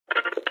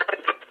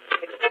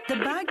The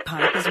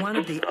bagpipe is one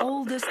of the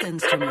oldest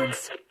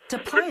instruments. To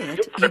play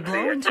it, you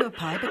blow into a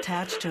pipe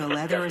attached to a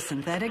leather or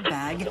synthetic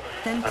bag,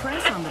 then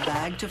press on the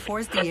bag to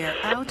force the air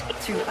out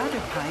through other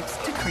pipes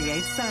to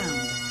create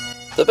sound.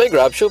 The Big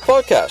Rab Show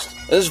podcast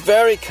is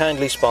very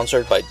kindly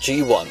sponsored by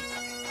G1.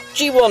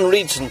 G1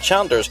 reeds and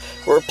chanters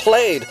were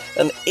played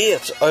in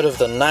 8 out of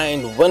the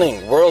 9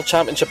 winning World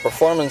Championship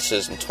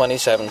performances in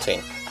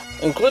 2017,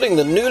 including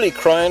the newly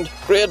crowned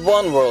Grade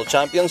 1 World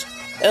Champions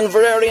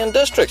Inverary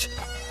District,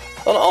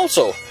 and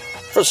also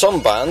for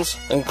some bands,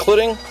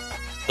 including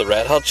the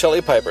Red Hot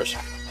Chili Peppers.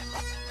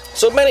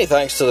 So many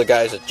thanks to the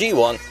guys at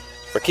G1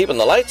 for keeping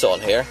the lights on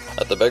here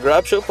at the Big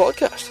Rab Show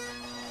podcast.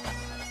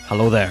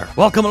 Hello there.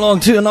 Welcome along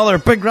to another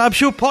Big Rab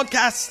Show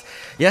podcast.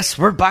 Yes,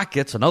 we're back.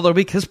 It's another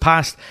week has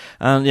passed.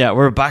 And yeah,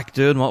 we're back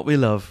doing what we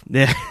love.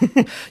 Yeah.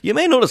 You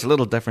may notice a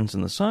little difference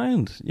in the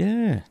sound.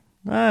 Yeah.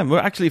 We're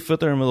actually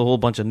footering with a whole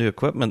bunch of new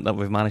equipment that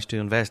we've managed to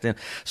invest in.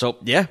 So,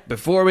 yeah,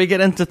 before we get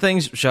into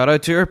things, shout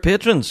out to our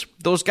patrons.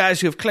 Those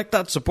guys who have clicked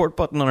that support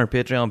button on our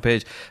Patreon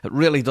page. It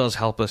really does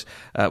help us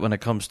when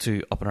it comes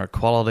to upping our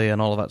quality and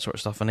all of that sort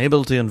of stuff. And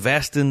able to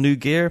invest in new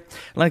gear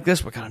like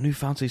this. We've got a new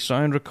fancy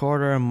sound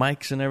recorder and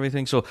mics and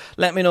everything. So,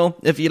 let me know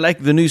if you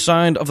like the new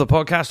sound of the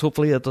podcast.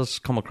 Hopefully, it does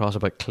come across a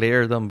bit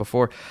clearer than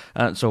before.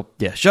 So,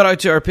 yeah, shout out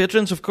to our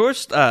patrons, of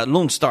course.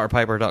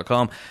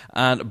 LoneStarPiper.com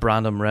and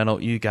Brandon Moreno.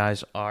 You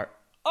guys are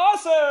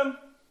awesome!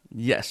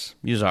 Yes,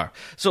 yous are.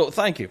 So,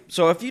 thank you.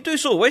 So, if you do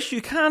so wish,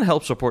 you can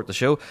help support the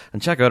show and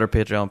check out our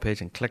Patreon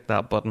page and click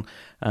that button.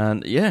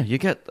 And, yeah, you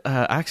get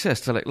access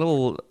to, like,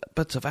 little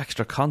bits of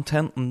extra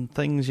content and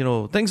things, you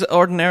know, things that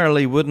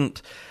ordinarily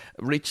wouldn't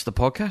reach the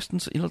podcast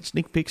and, you know,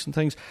 sneak peeks and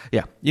things.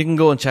 Yeah, you can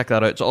go and check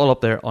that out. It's all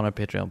up there on our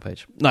Patreon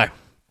page. Now,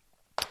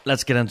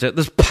 let's get into it.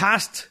 This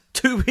past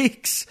 2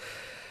 weeks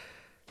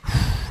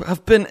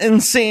have been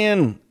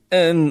insane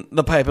in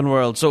the piping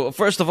world. So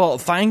first of all,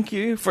 thank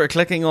you for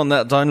clicking on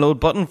that download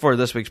button for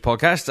this week's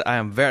podcast. I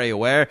am very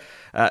aware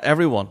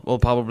everyone will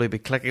probably be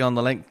clicking on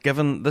the link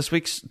given this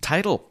week's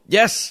title.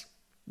 Yes,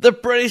 the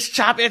British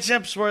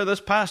Championships were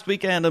this past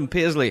weekend in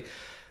Paisley.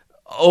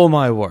 Oh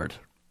my word.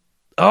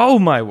 Oh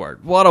my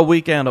word. What a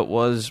weekend it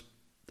was.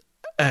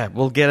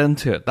 We'll get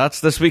into it.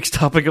 That's this week's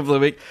topic of the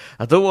week.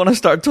 I don't want to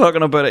start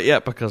talking about it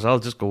yet because I'll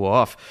just go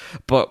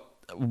off. But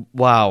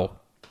wow.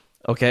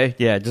 Okay,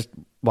 yeah, just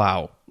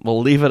wow.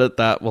 We'll leave it at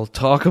that. We'll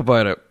talk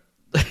about it.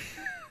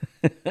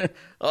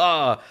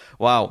 Oh,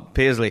 wow,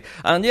 Paisley.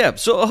 And yeah,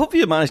 so I hope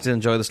you managed to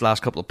enjoy this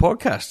last couple of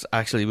podcasts,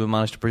 actually, we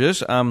managed to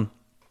produce.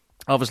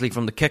 Obviously,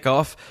 from the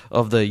kickoff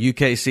of the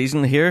UK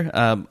season here,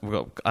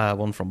 we've got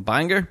one from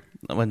Bangor.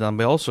 And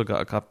we also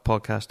got a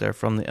podcast there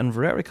from the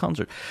Inverary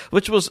concert,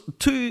 which was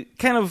 2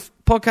 kind of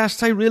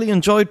podcasts I really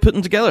enjoyed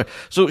putting together.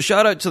 So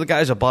shout out to the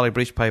guys at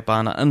Ballybreach Pipe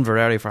Band at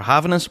Inverary for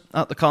having us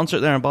at the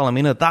concert there in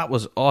Ballymena. That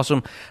was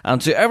awesome. And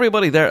to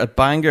everybody there at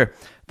Bangor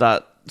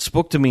that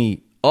spoke to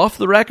me off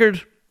the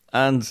record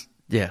and,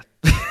 yeah,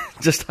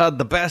 just had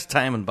the best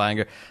time in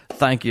Bangor.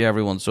 Thank you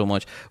everyone so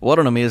much. What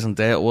an amazing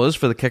day it was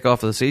for the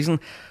kickoff of the season.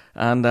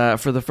 And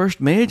for the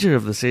first major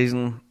of the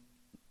season,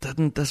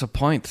 didn't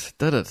disappoint,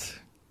 did it?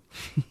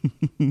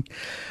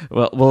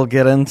 Well, we'll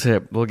get into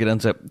it. You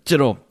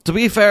know, to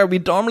be fair, we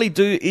normally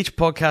do each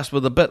podcast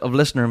with a bit of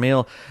listener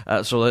mail.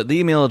 So the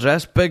email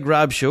address,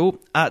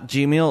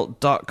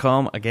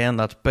 bigrabshow@gmail.com. Again,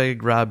 that's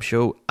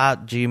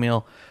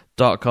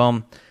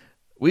bigrabshow@gmail.com.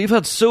 We've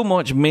had so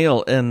much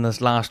mail in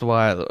this last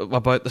while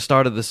about the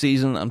start of the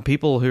season and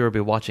people who will be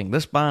watching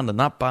this band and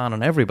that band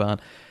and every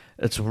band.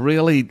 It's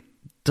really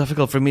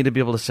difficult for me to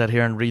be able to sit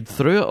here and read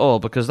through it all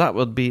because that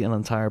would be an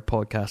entire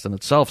podcast in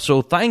itself.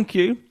 So thank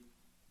you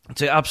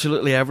to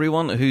absolutely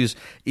everyone who's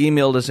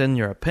emailed us in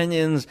your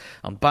opinions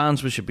on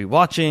bands we should be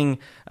watching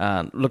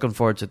and looking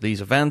forward to these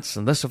events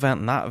and this event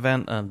and that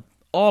event and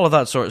all of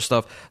that sort of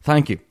stuff.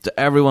 Thank you to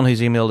everyone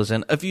who's emailed us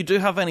in. If you do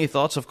have any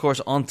thoughts, of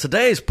course, on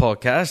today's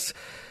podcast,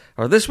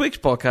 or this week's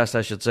podcast,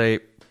 I should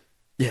say,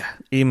 yeah,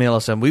 email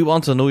us in. We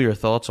want to know your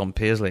thoughts on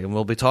Paisley, and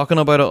we'll be talking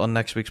about it on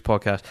next week's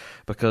podcast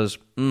because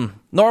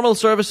normal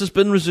service has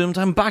been resumed.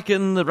 I'm back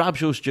in the Rab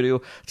Show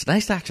studio. It's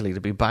nice actually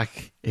to be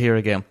back here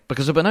again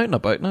because I've been out and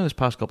about now this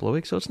past couple of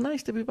weeks, so it's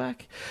nice to be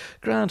back.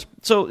 Grand.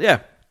 So,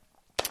 yeah,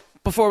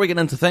 before we get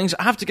into things,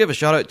 I have to give a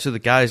shout out to the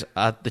guys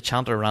at the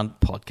Chanter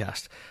Rant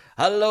podcast.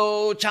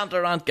 Hello,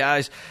 Chanter Rant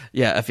guys.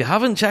 Yeah, if you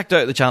haven't checked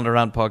out the Chanter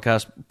Rant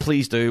podcast,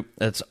 please do.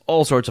 It's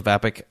all sorts of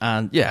epic.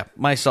 And yeah,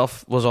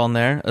 myself was on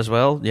there as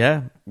well.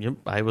 Yeah,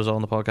 I was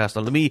on the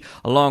podcast. Me,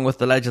 along with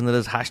the legend that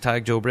is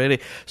 #Joe Brady.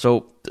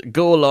 So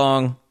go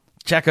along,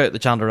 check out the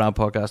Chanter Rant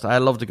podcast. I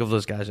love to give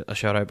those guys a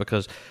shout out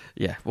because,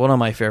 yeah, one of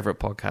my favourite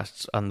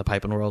podcasts in the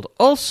piping world.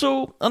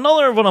 Also,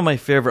 another one of my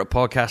favourite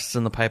podcasts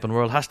in the piping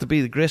world has to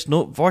be the Grace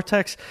Note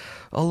Vortex.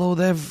 Although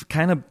they've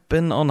kind of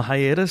been on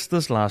hiatus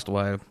this last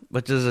while,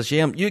 which is a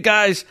shame. You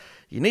guys,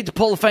 you need to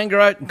pull the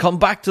finger out and come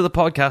back to the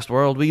podcast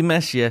world. We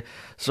miss you.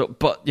 So,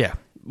 but yeah,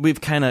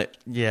 we've kind of,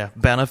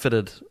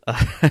 benefited,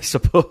 I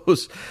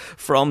suppose,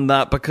 from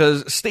that,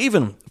 because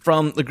Stephen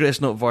from the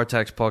Grace Note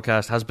Vortex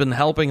podcast has been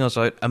helping us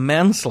out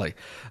immensely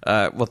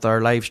with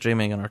our live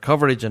streaming and our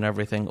coverage and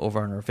everything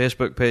over on our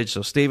Facebook page.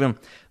 So, Stephen,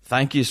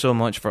 thank you so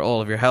much for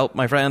all of your help,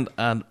 my friend.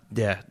 And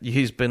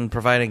he's been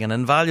providing an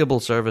invaluable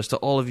service to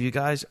all of you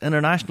guys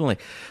internationally,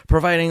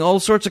 providing all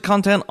sorts of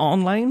content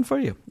online for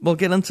you. We'll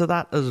get into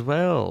that as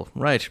well.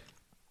 Right.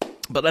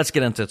 But let's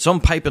get into it. Some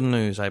piping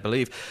news, I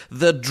believe.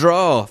 The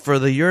draw for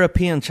the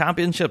European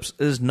Championships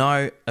is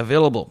now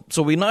available.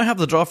 So we now have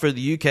the draw for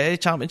the UK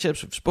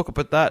Championships. We've spoke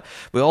about that.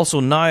 We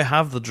also now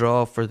have the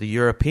draw for the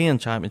European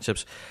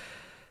Championships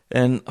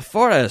in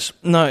Forres.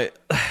 Now,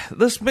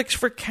 this makes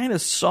for kind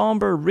of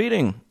somber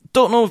reading.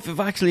 Don't know if you've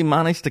actually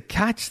managed to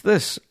catch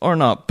this or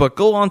not, but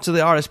go onto the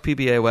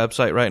RSPBA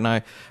website right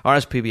now,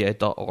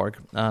 rspba.org,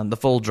 and the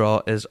full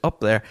draw is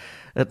up there.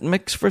 It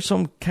makes for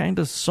some kind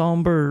of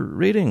somber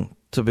reading,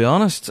 to be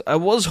honest. I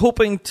was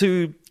hoping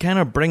to kind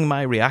of bring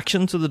my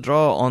reaction to the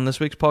draw on this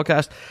week's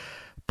podcast,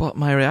 but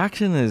my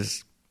reaction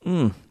is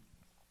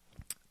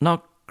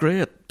not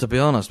great, to be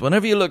honest.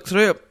 Whenever you look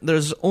through it,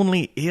 there's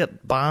only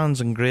 8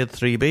 bands in grade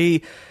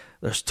 3B.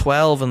 There's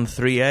 12 in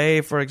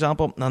 3A, for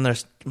example, and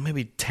there's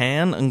maybe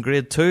 10 in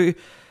grade 2.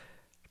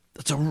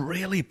 It's a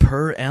really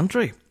poor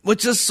entry,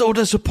 which is so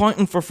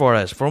disappointing for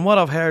Forres. From what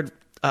I've heard,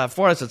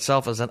 Forres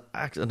itself is an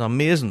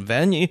amazing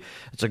venue.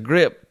 It's a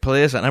great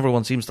place, and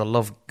everyone seems to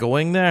love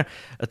going there.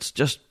 It's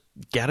just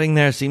getting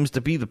there seems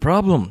to be the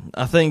problem.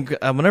 I think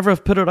whenever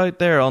I've put it out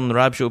there on the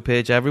Rab Show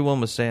page,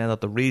 everyone was saying that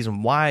the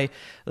reason why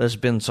there's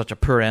been such a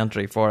poor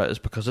entry for it is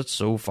because it's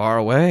so far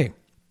away.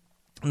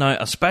 Now,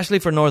 especially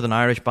for Northern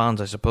Irish bands,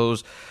 I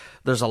suppose,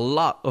 there's a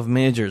lot of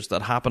majors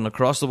that happen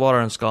across the water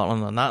in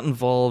Scotland, and that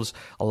involves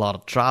a lot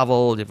of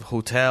travel. You have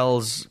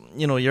hotels.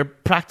 You know, you're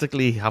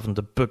practically having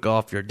to book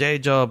off your day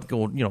job,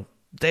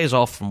 days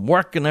off from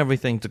work and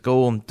everything to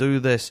go and do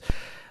this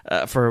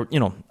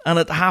and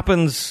it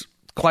happens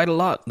quite a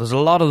lot. There's a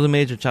lot of the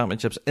major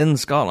championships in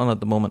Scotland at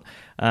the moment,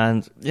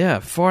 and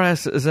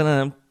Forres is in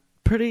a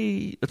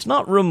pretty, it's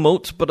not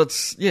remote, but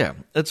it's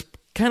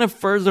kind of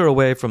further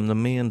away from the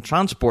main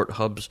transport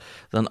hubs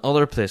than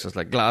other places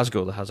like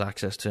Glasgow that has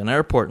access to an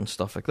airport and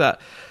stuff like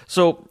that.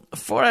 So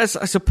Forres,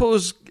 I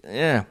suppose,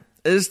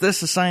 is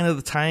this a sign of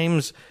the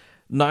times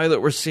now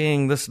that we're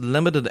seeing this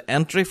limited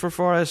entry for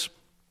Forres?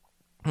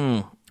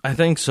 I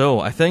think so.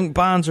 I think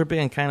bands are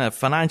being kind of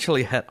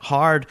financially hit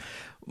hard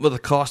with the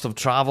cost of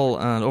travel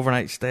and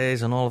overnight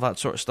stays and all of that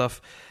sort of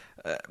stuff.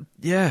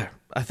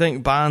 I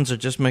think bands are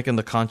just making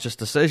the conscious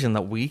decision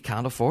that we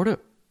can't afford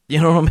it. You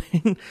know what I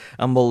mean?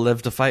 And we'll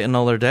live to fight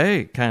another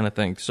day kind of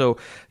thing. So,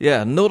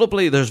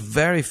 notably, there's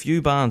very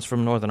few bands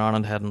from Northern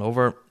Ireland heading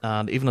over.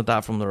 And even at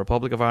that, from the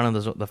Republic of Ireland,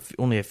 there's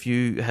only a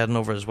few heading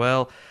over as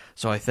well.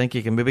 So I think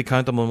you can maybe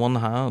count them on one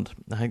hand.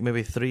 I think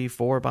maybe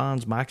 3-4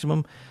 bands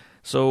maximum.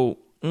 So,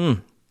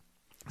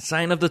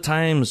 sign of the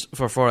times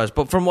for Forres.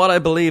 But from what I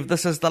believe,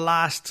 this is the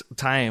last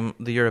time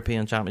the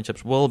European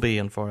Championships will be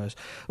in Forres,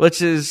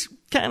 which is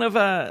kind of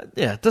a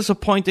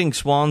disappointing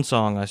swan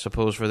song, I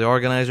suppose, for the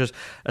organisers.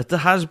 It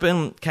has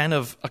been kind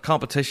of a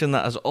competition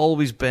that has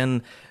always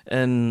been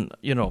in,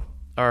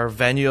 our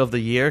venue of the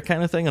year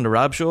kind of thing in the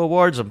Rab Show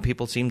Awards, and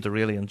people seem to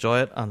really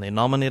enjoy it, and they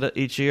nominate it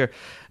each year.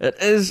 It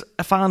is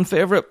a fan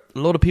favourite. A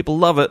lot of people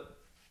love it,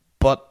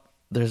 but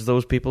there's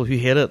those people who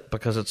hate it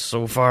because it's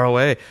so far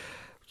away.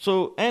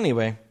 So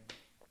anyway,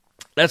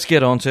 let's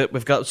get on to it.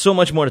 We've got so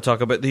much more to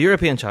talk about. The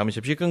European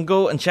Championships, you can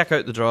go and check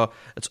out the draw.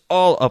 It's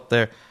all up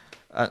there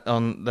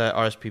on the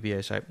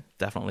RSPBA site.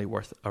 Definitely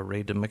worth a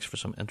read and mix for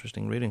some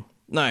interesting reading.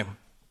 Now,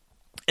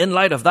 in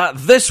light of that,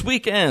 this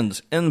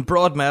weekend in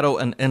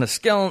Broadmeadow and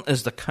Enniskillen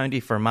is the County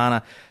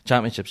Fermanagh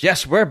Championships.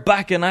 Yes, we're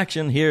back in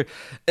action here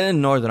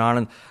in Northern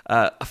Ireland.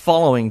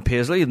 Following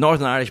Paisley,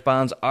 Northern Irish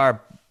bands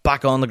are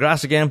back on the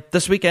grass again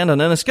this weekend in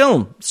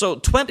Enniskillen. So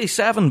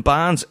 27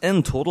 bands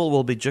in total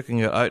will be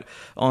duking it out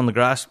on the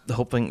grass,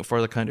 hoping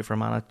for the County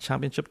Fermanagh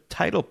Championship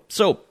title.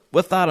 So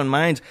with that in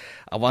mind,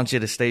 I want you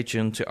to stay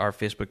tuned to our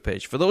Facebook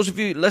page. For those of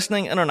you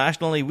listening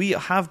internationally, we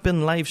have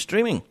been live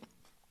streaming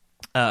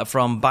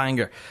from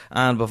Bangor,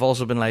 and we've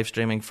also been live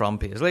streaming from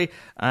Paisley,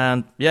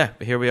 and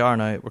here we are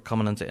now. We're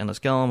coming into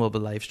Enniskillen. We'll be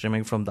live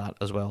streaming from that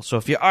as well. So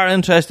if you are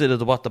interested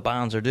in what the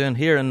bands are doing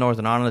here in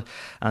Northern Ireland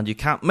and you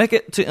can't make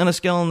it to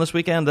Enniskillen this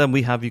weekend, then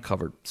we have you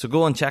covered. So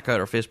go and check out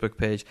our Facebook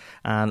page,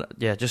 and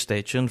just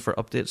stay tuned for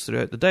updates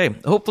throughout the day.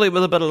 Hopefully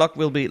with a bit of luck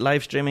we'll be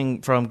live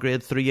streaming from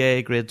grade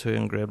 3A, grade 2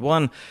 and grade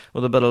 1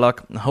 with a bit of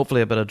luck, and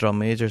hopefully a bit of drum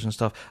majors and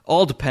stuff,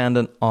 all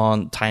dependent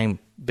on time.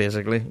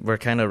 Basically, we're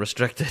kind of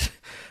restricted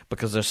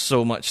because there's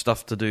so much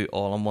stuff to do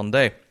all in one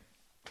day.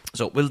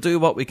 So we'll do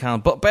what we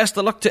can. But best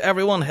of luck to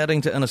everyone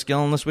heading to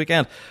Enniskillen this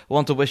weekend. I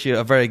want to wish you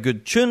a very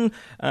good tune.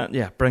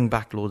 Bring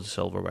back loads of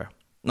silverware.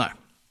 Now,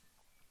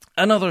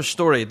 Another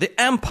story, the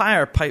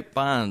Empire Pipe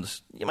Band.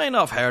 You may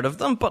not have heard of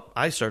them, but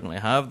I certainly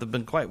have. They've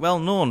been quite well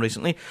known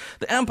recently.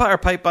 The Empire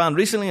Pipe Band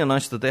recently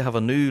announced that they have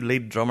a new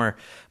lead drummer,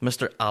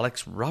 Mr.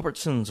 Alex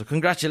Robertson. So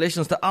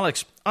congratulations to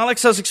Alex.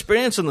 Alex has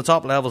experience in the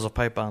top levels of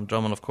pipe band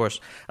drumming, of course,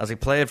 as he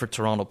played for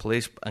Toronto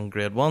Police in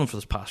Grade 1 for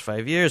the past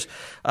 5 years.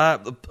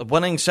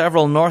 Winning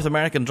several North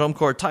American drum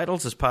corps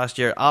titles this past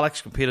year,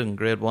 Alex competed in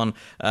Grade 1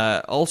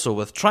 also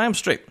with Triumph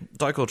Street,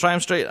 Doico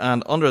Triumph Street,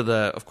 and under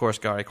of course,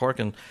 Gary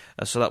Corkin.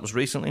 So that was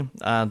recently.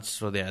 And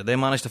so, yeah, they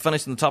managed to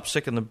finish in the top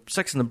six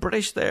in the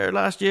British there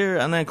last year,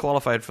 and then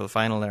qualified for the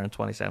final there in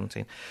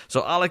 2017.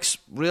 So Alex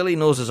really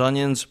knows his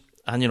onions,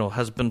 and,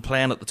 has been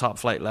playing at the top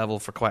flight level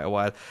for quite a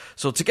while.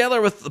 So together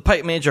with the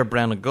pipe major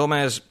Brendan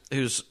Gomez,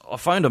 who's a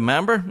founder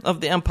member of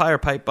the Empire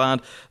Pipe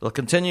Band, they'll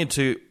continue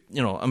to,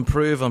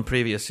 improve on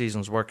previous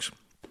seasons' works,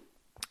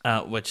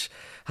 which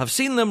have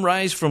seen them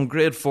rise from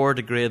Grade 4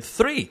 to Grade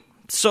 3.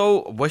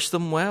 So wish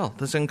them well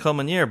this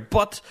incoming year.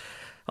 But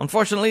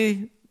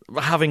unfortunately,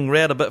 having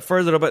read a bit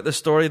further about this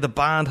story, the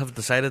band have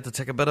decided to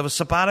take a bit of a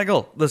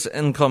sabbatical this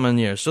incoming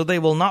year. So they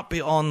will not be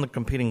on the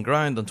competing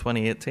ground in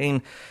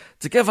 2018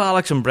 to give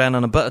Alex and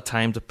Brennan a bit of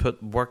time to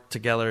put work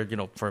together,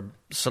 for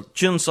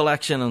tune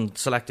selection and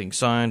selecting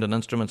sound and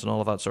instruments and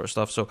all of that sort of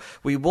stuff. So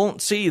we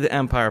won't see the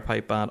Empire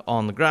Pipe Band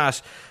on the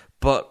grass.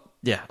 But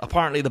yeah,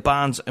 apparently the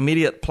band's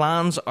immediate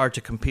plans are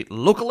to compete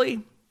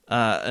locally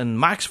in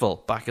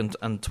Maxwell back in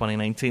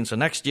 2019, so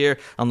next year,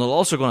 and they're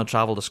also going to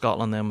travel to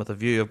Scotland then with a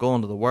view of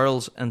going to the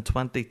Worlds in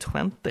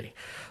 2020.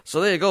 So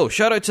there you go.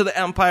 Shout out to the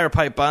Empire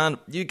Pipe Band.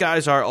 You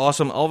guys are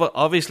awesome.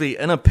 Obviously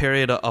in a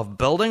period of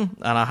building,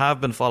 and I have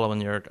been following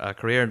your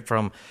career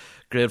from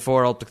Grade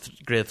 4 up to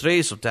Grade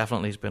 3, so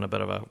definitely it's been a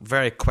bit of a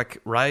very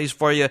quick rise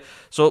for you.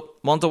 So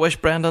want to wish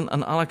Brendan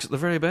and Alex the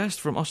very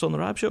best from us on the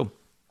Rab Show.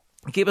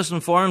 Keep us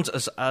informed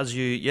as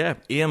you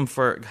aim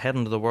for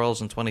heading to the Worlds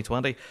in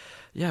 2020.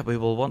 Yeah, we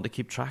will want to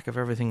keep track of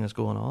everything that's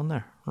going on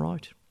there.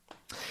 Right.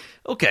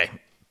 Okay.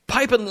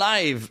 Piping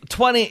Live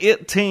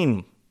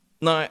 2018.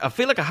 Now, I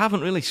feel like I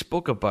haven't really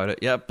spoke about it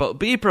yet, but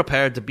be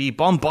prepared to be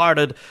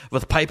bombarded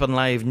with Piping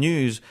Live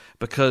news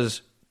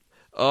because,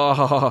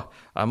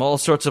 I'm all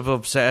sorts of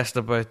obsessed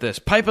about this.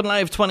 Piping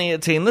Live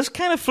 2018. This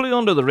kind of flew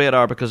under the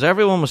radar because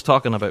everyone was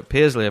talking about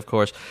Paisley, of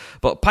course.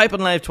 But Piping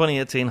Live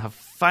 2018 have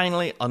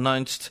finally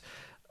announced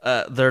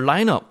their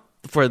lineup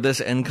for this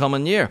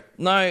incoming year.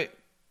 Now,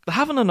 they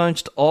haven't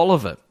announced all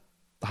of it,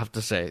 I have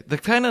to say.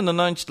 They've kind of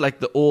announced like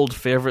the old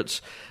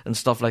favourites and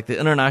stuff like the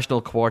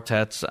international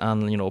quartets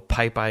and,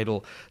 Pipe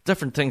Idol,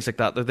 different things like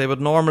that they would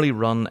normally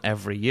run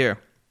every year.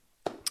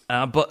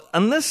 But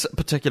in this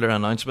particular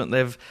announcement,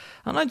 they've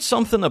announced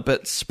something a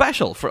bit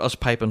special for us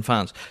piping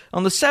fans.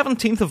 On the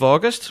 17th of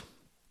August,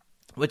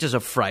 which is a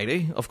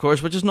Friday, of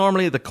course, which is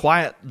normally the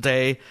quiet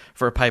day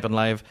for a Piping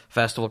Live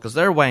festival because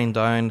they wind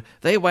down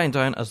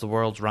as the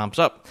Worlds ramps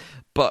up.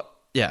 But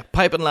yeah,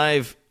 Piping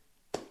Live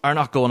are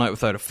not going out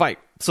without a fight.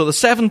 So the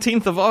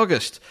 17th of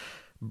August,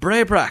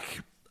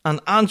 Braebrack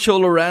and Ancho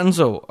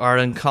Lorenzo are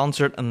in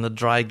concert in the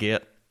Dry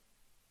Gate.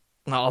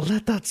 Now, I'll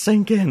let that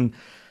sink in.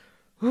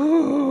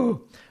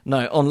 Ooh.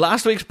 Now, on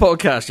last week's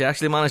podcast, you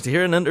actually managed to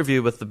hear an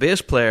interview with the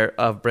bass player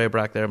of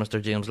Braebrack there,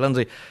 Mr. James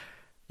Lindsay.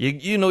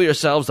 You know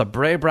yourselves that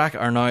Braebrack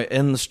are now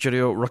in the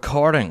studio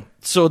recording.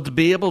 So to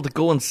be able to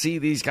go and see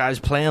these guys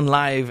playing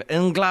live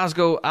in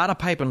Glasgow at a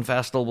piping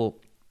festival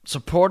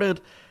supported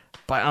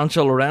by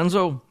Ancho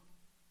Lorenzo,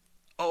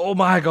 oh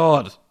my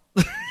God.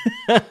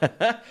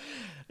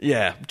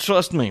 Yeah,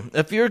 trust me.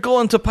 If you're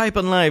going to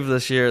Piping Live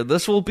this year,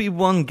 this will be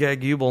one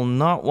gig you will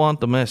not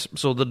want to miss.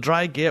 So the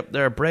Dry Gate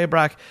there,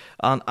 Braebrack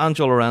and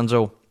Ancho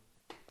Lorenzo,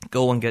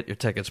 go and get your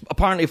tickets.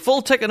 Apparently,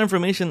 full ticket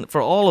information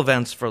for all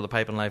events for the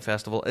Piping Live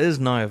Festival is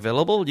now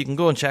available. You can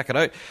go and check it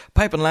out,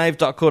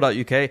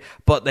 pipinglive.co.uk.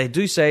 But they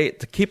do say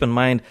to keep in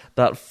mind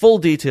that full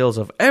details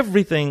of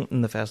everything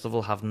in the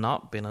festival have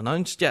not been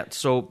announced yet.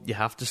 So you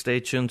have to stay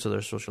tuned to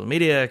their social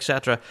media,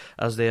 etc.,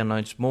 as they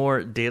announce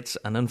more dates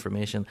and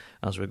information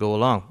as we go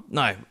along.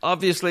 Now,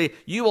 obviously,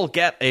 you will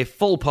get a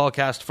full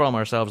podcast from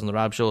ourselves in the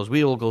Rab Show as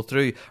we will go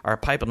through our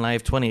Piping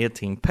Live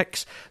 2018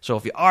 picks. So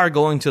if you are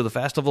going to the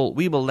festival,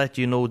 we will let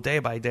you know day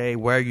by day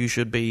where you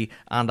should be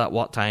and at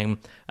what time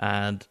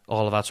and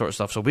all of that sort of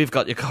stuff. So we've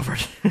got you covered.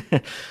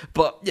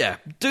 But yeah,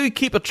 do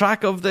keep a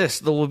track of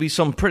this. There will be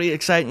some pretty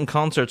exciting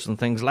concerts and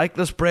things like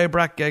this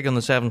Braebrack gig on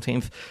the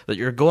 17th that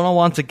you're going to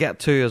want to get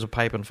to as a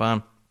piping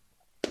fan.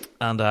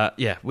 And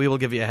yeah, we will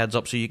give you a heads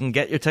up so you can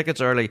get your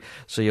tickets early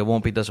so you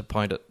won't be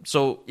disappointed.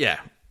 So yeah,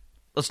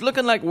 it's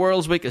looking like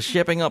Worlds Week is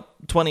shaping up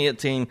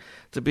 2018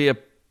 to be a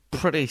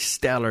pretty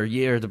stellar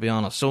year, to be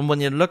honest. So when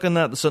you're looking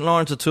at the St.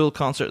 Lawrence O'Toole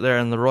concert there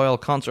in the Royal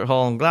Concert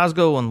Hall in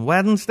Glasgow on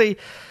Wednesday,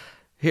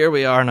 here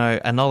we are now,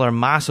 another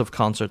massive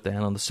concert then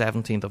on the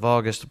 17th of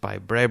August by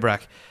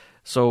Braebrack.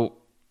 So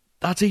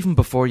that's even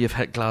before you've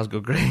hit Glasgow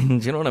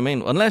Grange, you know what I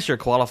mean? Unless you're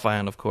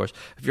qualifying, of course.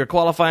 If you're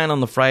qualifying on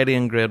the Friday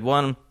in Grade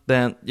 1,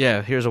 then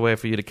yeah, here's a way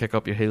for you to kick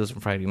up your heels on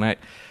Friday night.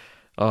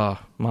 Oh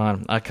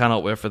man, I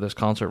cannot wait for this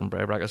concert in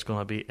Braebrack. It's going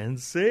to be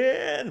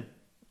insane.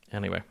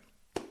 Anyway,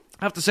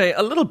 I have to say,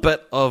 a little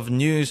bit of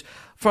news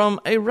from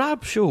a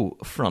Rab Show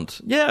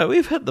front. Yeah,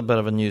 we've hit the bit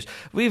of a news.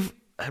 We've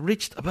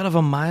reached a bit of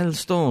a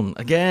milestone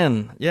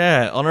again.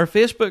 Yeah, on our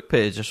Facebook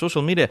page, our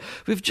social media,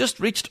 we've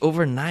just reached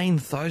over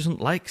 9,000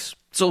 likes.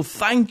 So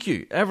thank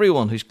you,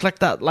 everyone who's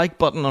clicked that like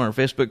button on our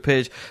Facebook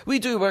page. We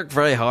do work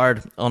very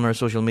hard on our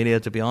social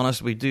media, to be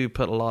honest. We do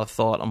put a lot of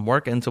thought and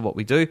work into what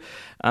we do.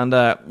 And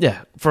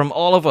from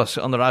all of us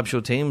on the Rab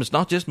Show team, it's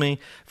not just me,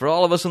 for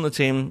all of us on the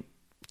team,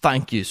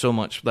 thank you so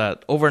much.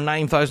 That over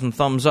 9,000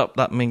 thumbs up,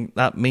 that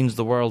means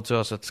the world to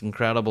us. It's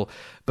incredible,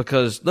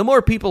 because the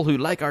more people who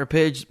like our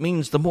page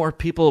means the more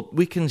people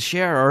we can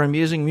share our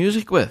amazing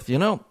music with, you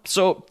know.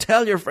 So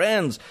tell your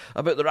friends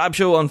about the Rab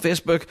Show on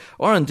Facebook,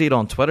 or indeed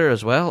on Twitter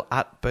as well,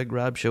 at Big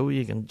Rab Show.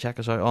 You can check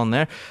us out on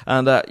there.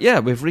 And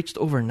we've reached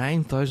over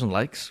 9,000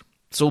 likes.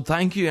 So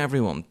thank you,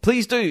 everyone.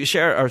 Please do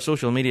share our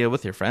social media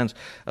with your friends.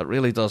 It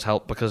really does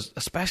help, because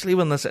especially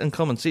when this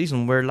incoming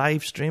season, we're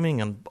live streaming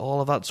and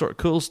all of that sort of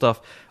cool stuff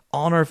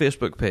on our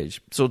Facebook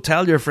page. So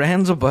tell your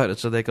friends about it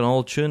so they can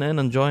all tune in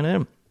and join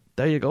in.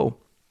 There you go.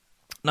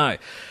 Now,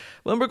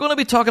 when we're going to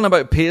be talking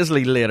about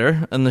Paisley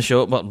later in the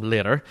show,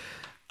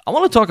 I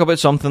want to talk about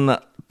something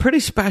that pretty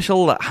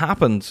special that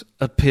happened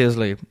at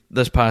Paisley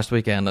this past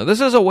weekend. Now, this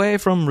is away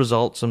from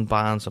results and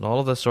bands and all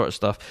of this sort of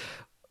stuff.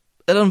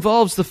 It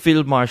involves the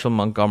Field Marshal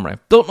Montgomery.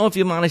 Don't know if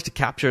you managed to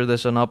capture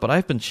this or not, but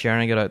I've been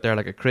sharing it out there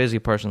like a crazy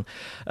person.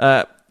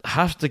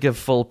 Have to give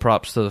full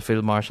props to the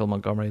Field Marshal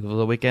Montgomery over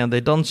the weekend.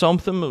 They done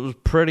something that was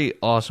pretty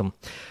awesome.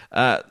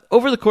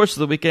 Over the course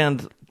of the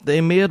weekend, they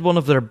made one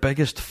of their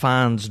biggest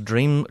fans'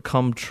 dream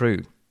come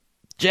true.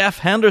 Jeff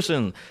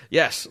Henderson,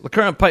 yes, the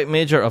current pipe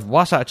major of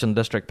Wasatch and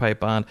District Pipe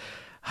Band,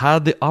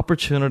 had the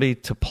opportunity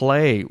to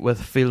play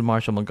with Field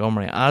Marshal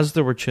Montgomery as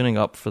they were tuning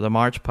up for the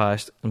March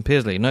Past in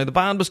Paisley. Now, the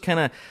band was kind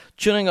of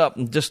tuning up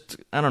and just,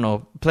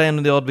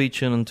 playing the odd wee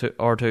tune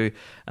or two,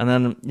 and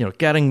then,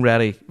 getting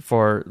ready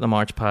for the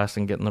March Past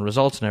and getting the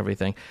results and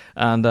everything.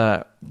 And,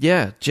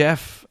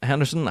 Jeff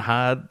Henderson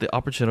had the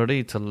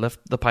opportunity to lift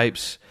the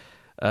pipes.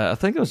 I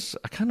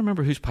can't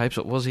remember whose pipes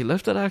it was he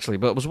lifted, actually,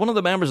 but it was one of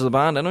the members of the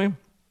band anyway.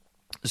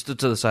 Stood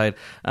to the side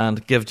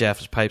and give Jeff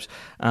his pipes,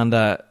 and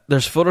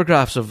there's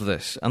photographs of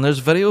this, and there's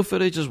video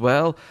footage as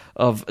well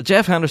of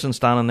Jeff Henderson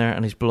standing there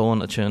and he's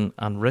blowing a tune,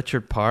 and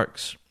Richard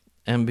Parks,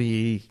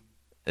 MBE,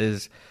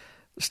 is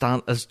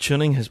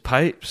tuning his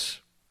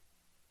pipes.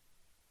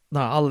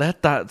 Now I'll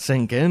let that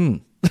sink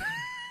in.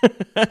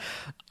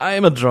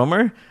 I'm a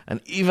drummer,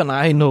 and even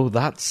I know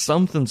that's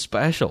something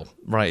special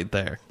right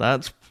there.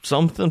 That's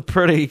something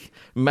pretty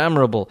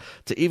memorable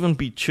to even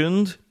be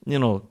tuned. I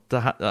don't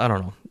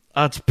know.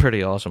 That's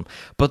pretty awesome.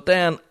 But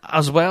then,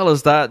 as well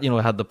as that,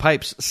 had the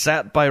pipes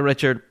set by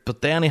Richard,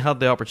 but then he had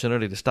the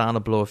opportunity to stand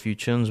and blow a few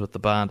tunes with the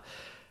band.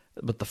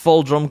 With the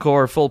full drum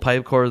corps, full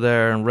pipe corps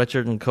there, and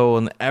Richard and co,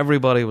 and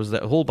everybody was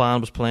there. The whole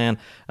band was playing,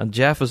 and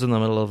Jeff was in the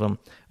middle of them,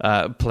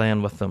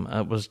 playing with them.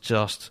 It was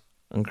just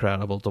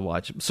incredible to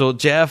watch. So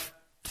Jeff,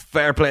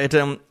 fair play to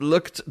him,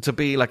 looked to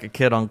be like a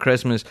kid on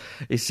Christmas.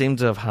 He seemed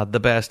to have had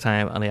the best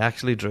time, and he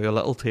actually drew a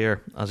little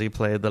tear as he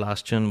played the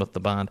last tune with the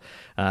band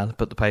and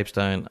put the pipes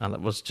down, and it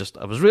was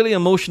really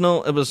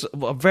emotional. It was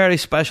a very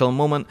special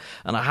moment,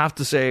 and I have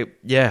to say,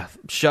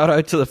 shout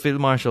out to the Field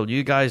Marshal.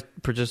 You guys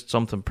produced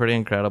something pretty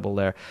incredible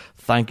there.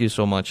 Thank you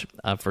so much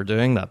for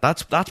doing that.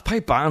 That's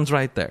pipe bands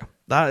right there.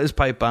 That is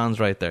pipe bands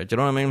right there. Do you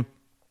know what I mean?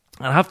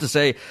 I have to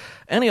say,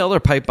 any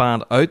other pipe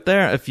band out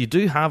there, if you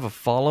do have a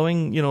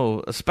following,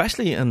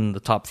 especially in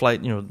the top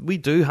flight, we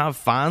do have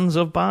fans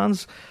of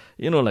bands,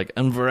 like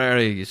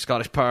Inverary,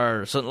 Scottish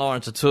Power, St.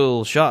 Lawrence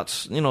O'Toole,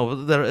 Shots.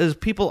 There is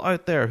people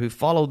out there who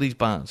follow these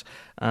bands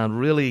and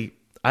really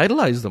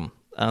idolise them.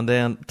 And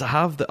then to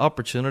have the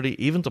opportunity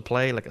even to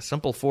play like a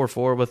simple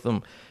 4/4 with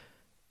them,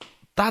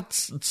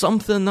 that's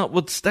something that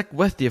would stick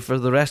with you for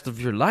the rest of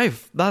your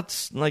life.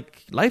 That's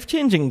like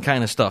life-changing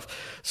kind of stuff.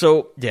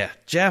 So,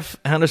 Jeff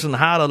Henderson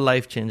had a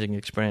life-changing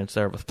experience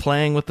there with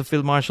playing with the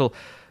Field Marshal.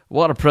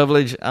 What a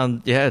privilege.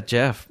 And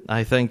Jeff,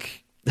 I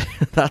think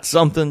that's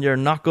something you're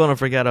not going to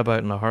forget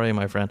about in a hurry,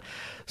 my friend.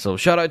 So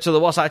shout out to the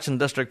Wasatch and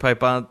District Pipe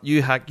Band.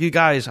 You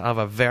guys have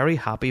a very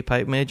happy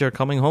pipe major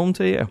coming home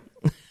to you.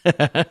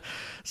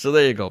 So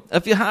there you go.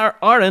 If you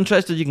are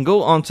interested, you can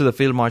go onto the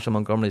Field Marshal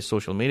Montgomery's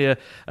social media,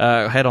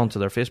 head on to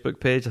their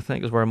Facebook page, I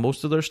think is where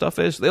most of their stuff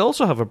is. They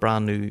also have a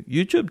brand new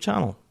YouTube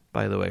channel,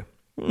 by the way.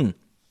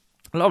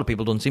 A lot of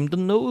people don't seem to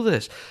know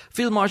this.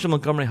 Field Marshal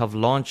Montgomery have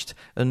launched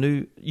a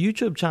new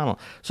YouTube channel.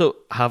 So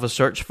have a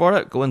search for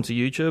it. Go into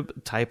YouTube,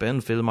 type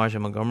in Field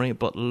Marshal Montgomery,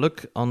 but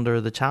look under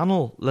the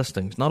channel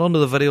listings, not under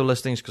the video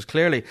listings, because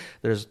clearly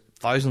there's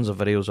thousands of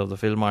videos of the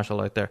Field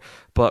Marshal out there.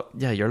 But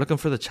you're looking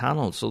for the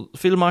channel. So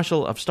Field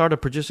Marshal have started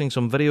producing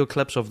some video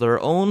clips of their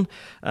own,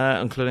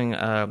 including,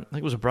 I think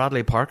it was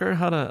Bradley Parker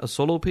had a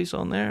solo piece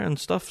on there and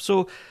stuff.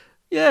 So,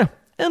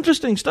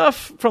 interesting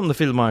stuff from the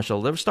Field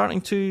Marshal. They're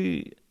starting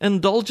to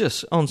indulge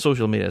us on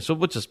social media,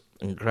 which is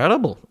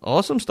incredible.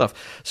 Awesome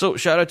stuff. So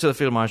shout out to the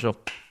Field Marshal.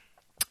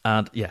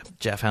 And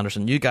Jeff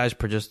Henderson, you guys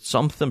produced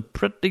something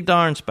pretty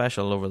darn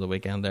special over the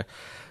weekend there.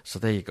 So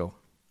there you go.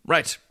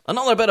 Right,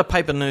 another bit of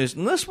piping news,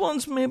 and this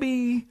one's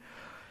maybe...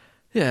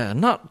 yeah,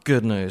 not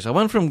good news. I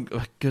went from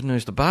good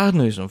news to bad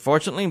news,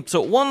 unfortunately.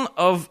 So one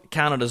of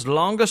Canada's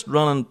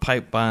longest-running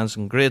pipe bands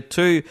in Grade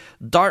 2,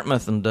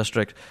 Dartmouth and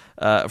District,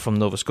 from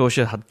Nova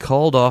Scotia, had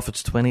called off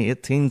its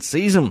 2018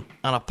 season.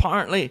 And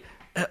apparently,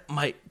 it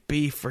might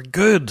be for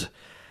good,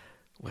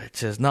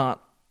 which is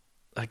not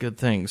a good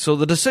thing. So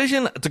the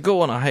decision to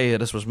go on a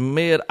hiatus was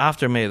made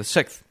after May the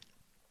 6th.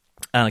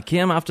 And it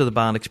came after the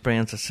band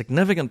experienced a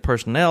significant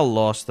personnel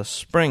loss this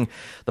spring.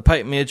 The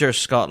pipe major,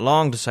 Scott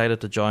Long,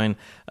 decided to join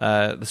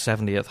the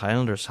 78th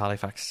Highlanders,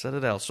 Halifax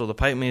Citadel. So the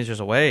pipe major's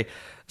away.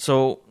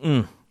 So,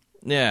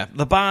 yeah,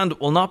 the band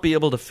will not be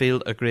able to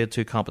field a Grade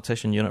 2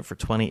 competition unit for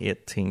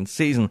 2018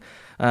 season.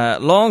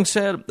 Long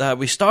said,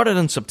 we started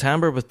in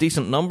September with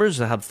decent numbers.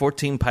 They had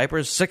 14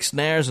 pipers, 6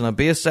 snares and a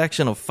bass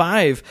section of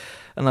 5.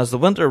 And as the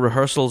winter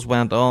rehearsals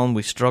went on,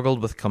 we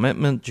struggled with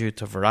commitment due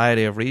to a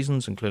variety of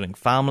reasons, including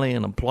family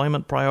and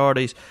employment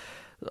priorities,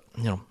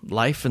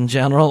 life in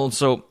general.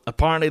 So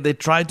apparently they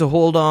tried to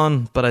hold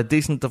on, but a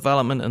recent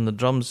development in the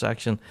drum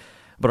section,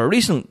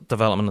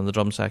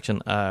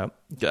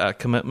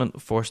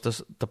 commitment forced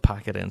us to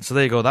pack it in. So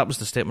there you go. That was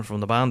the statement from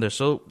the band there.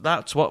 So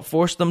that's what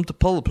forced them to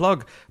pull the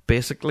plug.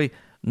 Basically,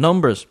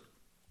 numbers.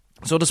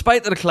 So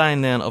despite the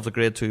decline then of the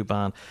Grade 2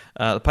 band,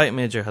 the pipe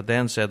major had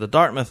then said the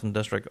Dartmouth and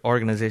District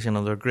organisation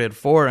of their Grade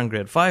 4 and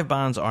Grade 5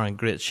 bands are in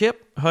great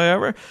shape,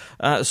 however.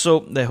 So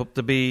they hope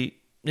to be,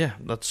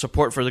 that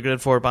support for the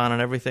Grade 4 band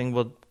and everything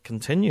will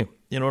continue.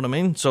 You know what I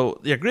mean? So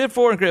your Grade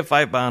 4 and Grade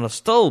 5 band will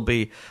still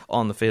be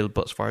on the field,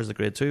 but as far as the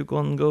Grade 2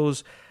 one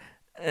goes,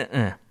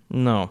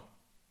 no.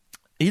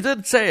 He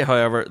did say,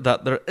 however,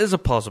 that there is a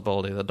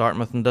possibility the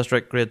Dartmouth and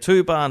District Grade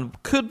 2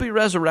 band could be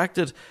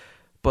resurrected,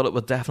 but it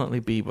would definitely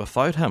be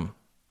without him.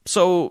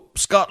 So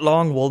Scott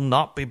Long will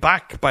not be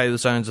back by the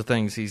sounds of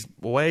things. He's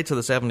away to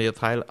the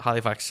 70th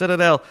Halifax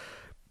Citadel,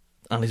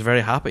 and he's very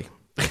happy.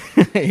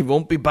 He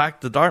won't be back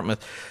to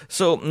Dartmouth.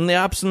 So in the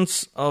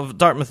absence of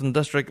Dartmouth and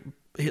District,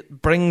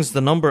 it brings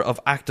the number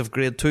of active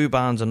Grade 2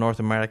 bands in North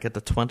America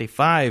to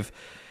 25,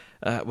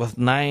 with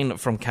 9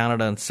 from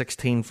Canada and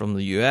 16 from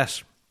the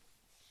US.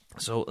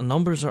 So the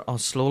numbers are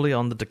slowly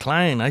on the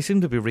decline. I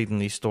seem to be reading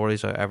these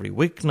stories out every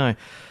week now.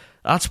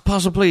 That's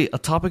possibly a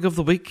topic of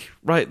the week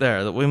right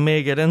there that we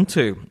may get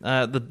into.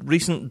 The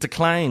recent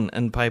decline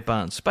in pipe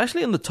bands,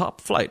 especially in the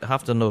top flight, I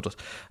have to notice.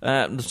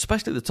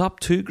 Especially the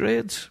top 2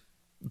 grades.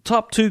 The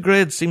top 2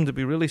 grades seem to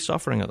be really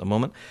suffering at the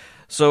moment.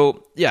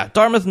 So, yeah,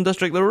 Dartmouth and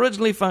District, they were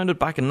originally founded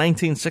back in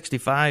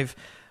 1965,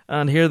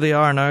 and here they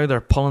are now.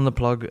 They're pulling the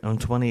plug in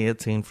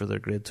 2018 for their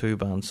Grade 2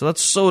 band. So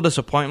that's so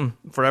disappointing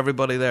for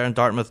everybody there in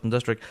Dartmouth and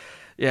District.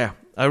 Yeah,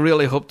 I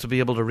really hope to be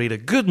able to read a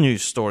good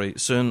news story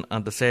soon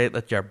and to say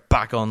that you're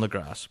back on the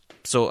grass.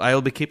 So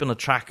I'll be keeping a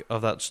track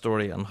of that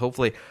story, and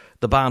hopefully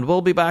the band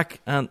will be back,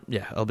 and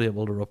yeah, I'll be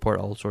able to report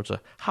all sorts of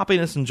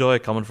happiness and joy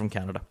coming from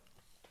Canada.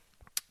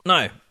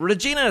 Now,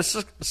 Regina,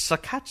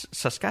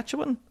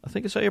 Saskatchewan, I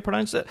think is how you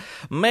pronounce it,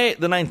 May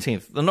the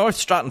 19th, the North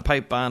Stratton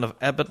Pipe Band of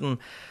Edmonton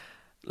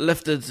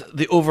lifted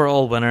the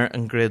overall winner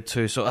in Grade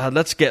 2. So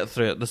let's get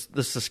through it.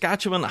 The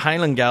Saskatchewan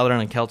Highland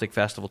Gathering and Celtic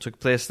Festival took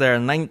place there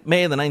on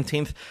May the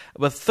 19th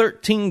with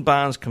 13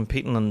 bands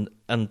competing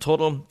in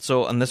total.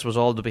 And this was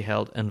all to be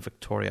held in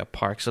Victoria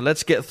Park. So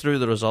let's get through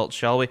the results,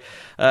 shall we?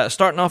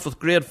 Starting off with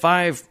Grade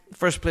 5,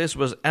 first place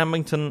was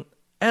Edmonton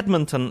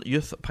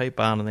Youth Pipe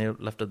Band, and they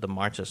lifted the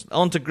marches.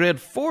 On to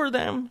Grade 4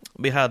 then,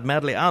 we had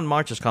medley and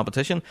marches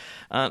competition,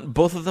 and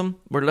both of them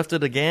were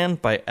lifted again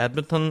by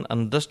Edmonton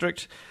and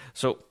District.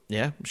 So,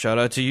 yeah, shout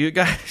out to you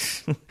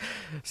guys.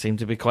 Seem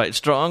to be quite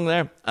strong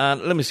there.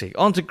 And let me see.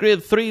 On to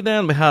Grade 3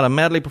 then, we had a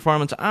medley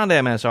performance and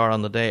MSR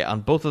on the day,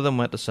 and both of them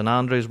went to St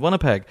Andrews,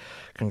 Winnipeg.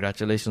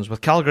 Congratulations,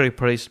 with Calgary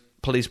Police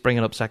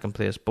bringing up second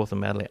place, both the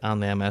medley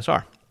and the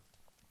MSR.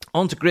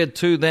 On to Grade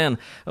 2 then,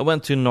 I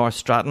went to North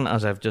Stratton,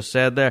 as I've just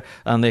said there,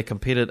 and they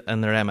competed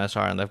in their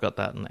MSR, and they've got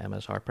that in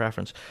MSR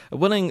preference.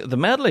 Winning the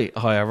medley,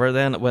 however,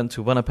 then went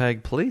to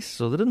Winnipeg Police,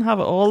 so they didn't have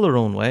it all their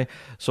own way.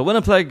 So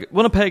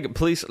Winnipeg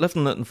Police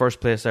lifting it in first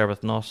place there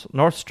with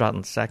North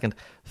Stratton second.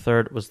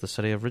 Third was the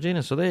city of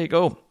Regina. So there you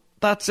go.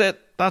 That's it.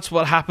 That's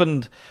what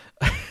happened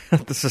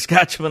at the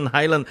Saskatchewan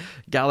Highland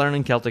Gathering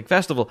and Celtic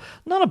Festival.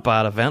 Not a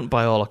bad event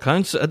by all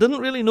accounts. I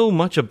didn't really know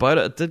much about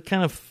it. It did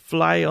kind of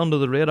fly under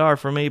the radar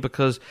for me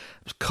because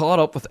I was caught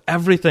up with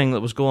everything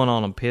that was going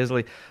on in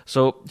Paisley.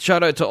 So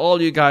shout out to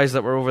all you guys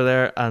that were over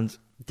there, and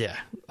yeah,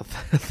 I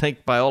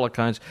think by all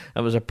accounts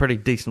it was a pretty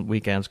decent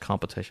weekend's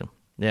competition.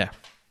 Yeah.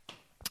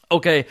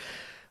 Okay.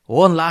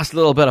 One last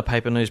little bit of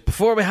piping news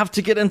before we have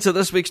to get into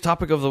this week's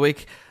topic of the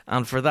week.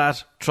 And for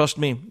that, trust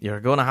me, you're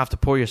going to have to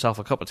pour yourself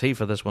a cup of tea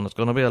for this one. It's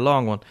going to be a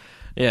long one.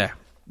 Yeah,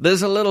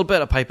 there's a little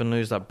bit of piping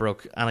news that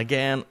broke. And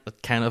again,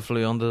 it kind of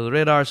flew under the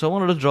radar, so I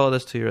wanted to draw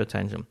this to your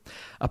attention.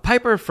 A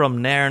piper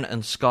from Nairn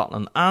in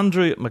Scotland,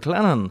 Andrew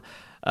McLennan.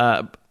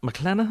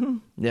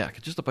 Yeah, I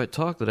could just about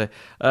talk today.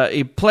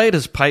 He played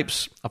his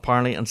pipes,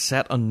 apparently, and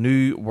set a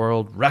new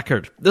world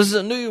record. This is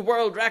a new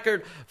world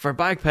record for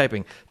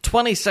bagpiping.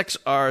 26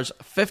 hours,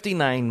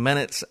 59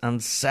 minutes,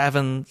 and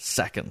 7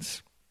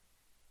 seconds.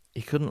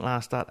 he couldn't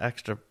last that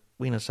extra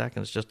weena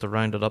seconds just to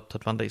round it up to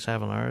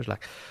 27 hours.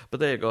 But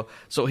there you go.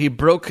 So he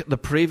broke the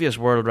previous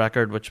world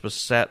record, which was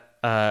set,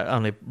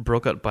 and he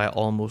broke it by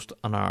almost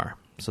an hour.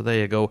 So there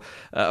you go.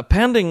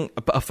 Pending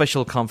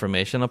official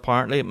confirmation,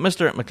 apparently,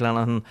 Mr.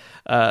 McClellan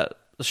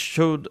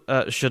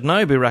should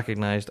now be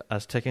recognised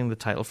as taking the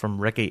title from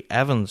Ricky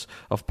Evans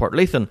of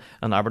Portlethen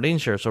in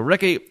Aberdeenshire. So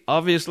Ricky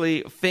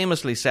obviously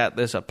famously set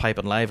this at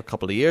Piping Live a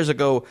couple of years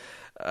ago.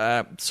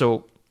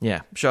 So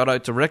yeah, shout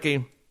out to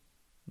Ricky.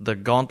 The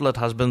gauntlet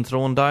has been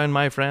thrown down,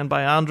 my friend,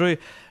 by Andrew.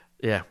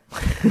 Yeah,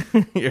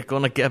 you're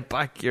going to get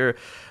back your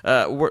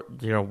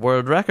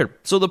world record.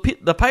 So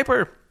the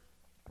Piper,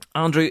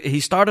 Andrew,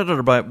 he started at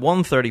about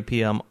 1:30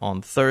 p.m.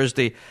 on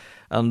Thursday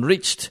and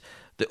reached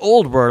the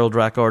old world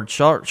record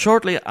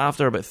shortly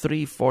after about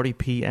 3:40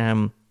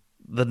 p.m.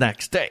 the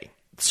next day.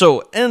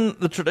 So, in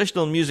the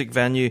traditional music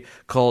venue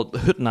called the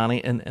Hootenanny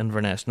in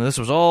Inverness. Now, this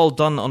was all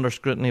done under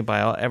scrutiny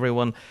by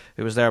everyone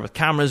who was there with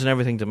cameras and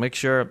everything to make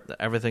sure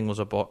that everything was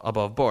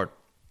above board.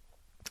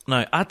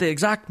 Now, at the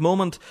exact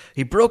moment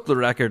he broke the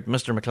record,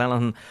 Mr.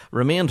 McClellan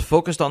remained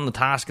focused on the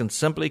task and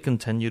simply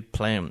continued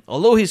playing.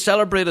 Although he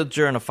celebrated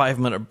during a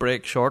 5-minute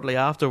break shortly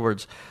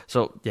afterwards.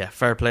 So, yeah,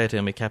 fair play to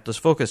him, he kept his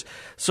focus.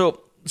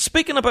 So,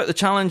 speaking about the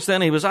challenge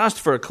then, he was asked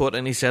for a quote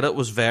and he said it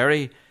was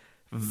very,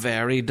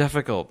 very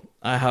difficult.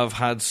 I have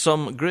had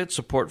some great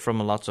support from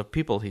lots of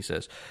people, he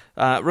says.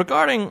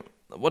 Regarding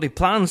what he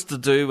plans to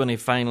do when he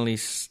finally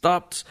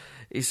stops,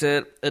 he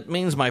said, it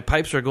means my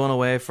pipes are going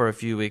away for a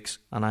few weeks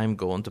and I'm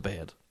going to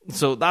bed.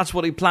 So that's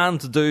what he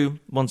planned to do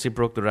once he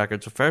broke the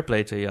record. So fair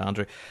play to you,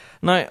 Andrew.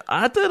 Now,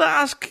 I did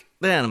ask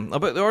then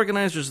about the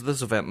organisers of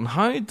this event and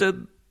how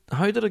did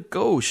it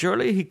go?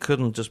 Surely he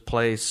couldn't just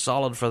play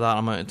solid for that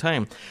amount of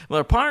time. Well,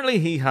 apparently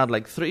he had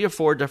like 3 or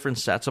 4 different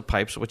sets of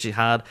pipes which he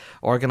had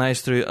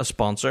organised through a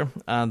sponsor,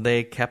 and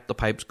they kept the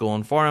pipes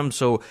going for him.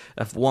 So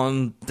if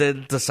one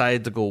did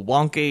decide to go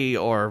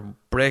wonky or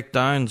break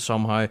down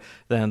somehow,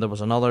 then there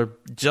was another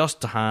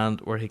just to hand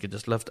where he could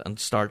just lift and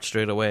start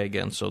straight away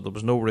again. So there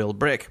was no real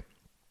break.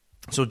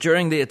 So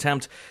during the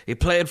attempt, he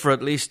played for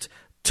at least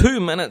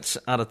 2 minutes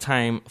at a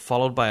time,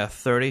 followed by a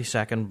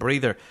 30-second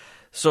breather.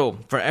 So,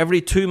 for every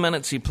 2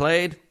 minutes he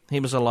played, he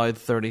was allowed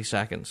 30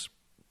 seconds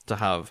to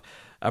have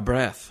a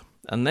breath.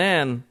 And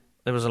then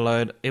he was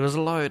allowed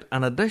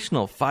an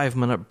additional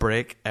 5-minute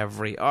break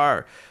every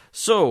hour.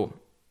 So,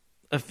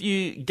 if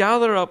you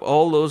gather up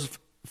all those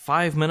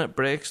 5-minute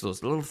breaks,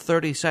 those little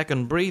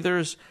 30-second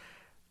breathers,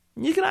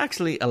 you can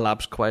actually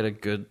elapse quite a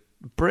good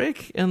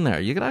break in there.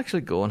 You could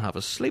actually go and have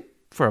a sleep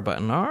for about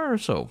an hour or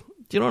so.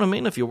 Do you know what I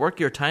mean? If you work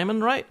your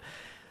timing right.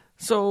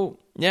 So,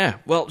 yeah,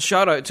 well,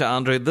 shout out to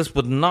Andrew. This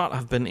would not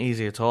have been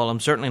easy at all. I'm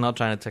certainly not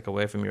trying to take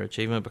away from your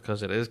achievement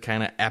because it is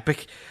kind of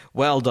epic.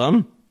 Well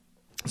done.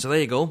 So there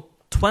you go.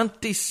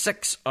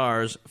 26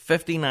 hours,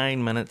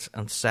 59 minutes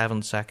and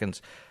 7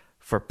 seconds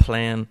for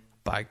playing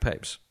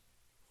bagpipes.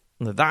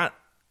 Now that,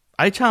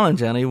 I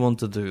challenge anyone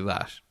to do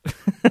that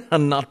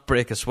and not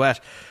break a sweat.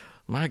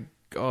 My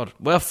God.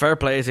 Well, fair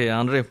play to you,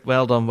 Andrew.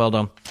 Well done, well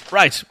done.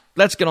 Right,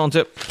 let's get on to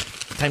it.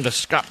 Time to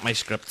scrap my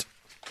script.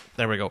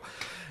 There we go.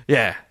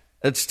 Yeah.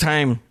 It's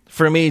time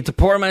for me to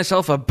pour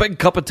myself a big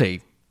cup of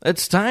tea.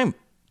 It's time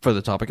for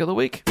the topic of the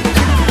week.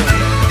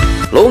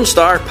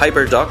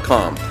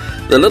 LoneStarPiper.com,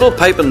 the little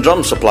pipe and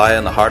drum supply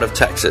in the heart of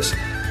Texas.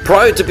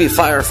 Proud to be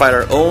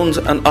firefighter owned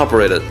and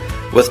operated.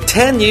 With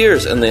 10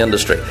 years in the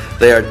industry,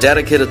 they are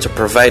dedicated to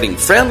providing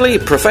friendly,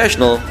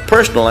 professional,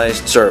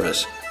 personalised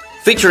service.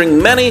 Featuring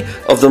many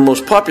of the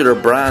most popular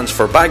brands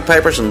for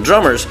bagpipers and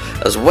drummers,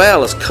 as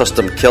well as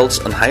custom kilts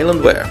and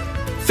Highland wear.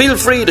 Feel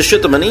free to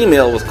shoot them an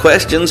email with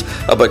questions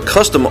about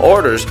custom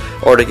orders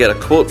or to get a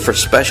quote for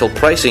special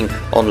pricing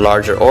on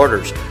larger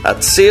orders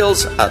at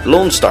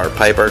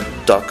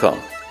sales@LoneStarPiper.com.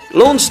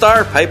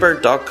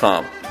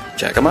 LoneStarPiper.com.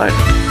 Check them out.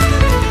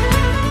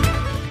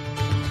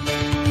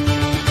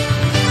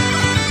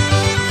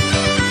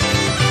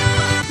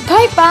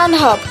 Pipe Band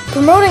Hub,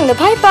 promoting the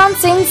pipe band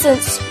scene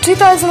since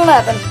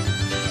 2011.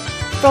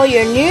 For all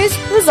your news,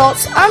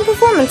 results and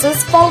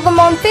performances, follow them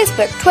on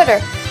Facebook, Twitter,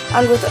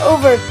 and with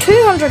over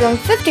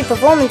 250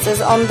 performances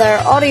on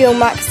their Audio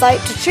Max site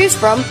to choose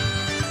from,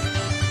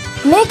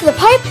 make the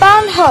Pipe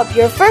Band Hub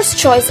your first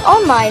choice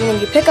online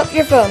when you pick up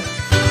your phone.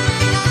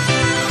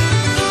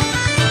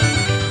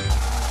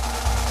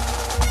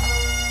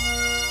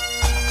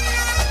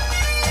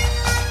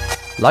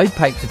 Loud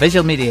Pipes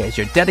Visual Media is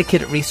your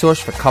dedicated resource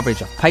for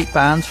coverage of pipe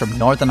bands from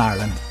Northern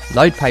Ireland.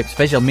 Loud Pipes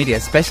Visual Media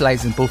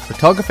specialises in both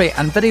photography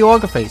and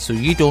videography, so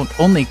you don't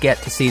only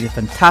get to see the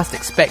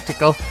fantastic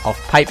spectacle of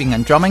piping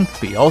and drumming,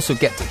 but you also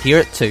get to hear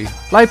it too.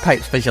 Loud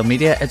Pipes Visual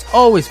Media is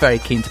always very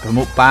keen to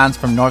promote bands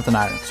from Northern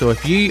Ireland, so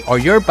if you or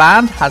your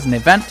band has an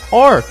event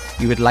or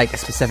you would like a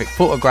specific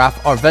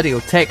photograph or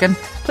video taken,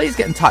 please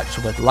get in touch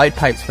with Loud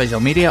Pipes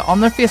Visual Media on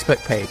their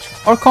Facebook page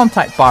or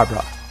contact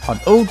Barbara on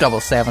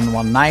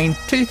 07719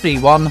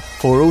 231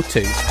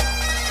 402.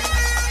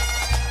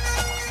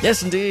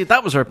 Yes, indeed.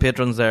 That was our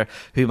patrons there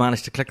who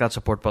managed to click that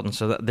support button.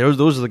 So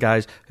those are the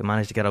guys who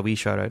managed to get a wee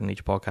shout out in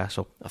each podcast.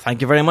 So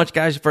thank you very much,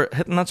 guys, for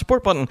hitting that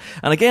support button.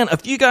 And again,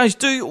 if you guys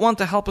do want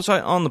to help us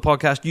out on the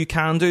podcast, you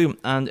can do.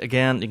 And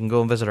again, you can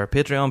go and visit our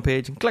Patreon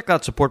page and click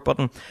that support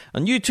button.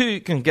 And you too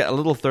can get a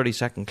little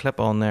 30-second clip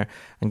on there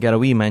and get a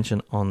wee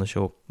mention on the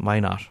show. Why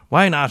not?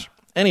 Why not?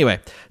 Anyway,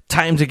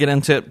 time to get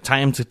into it.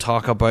 Time to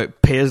talk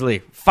about Paisley.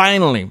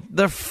 Finally,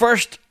 the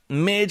first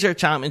major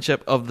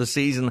championship of the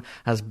season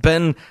has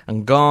been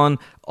and gone.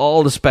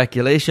 All the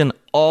speculation,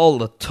 all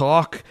the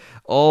talk,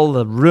 all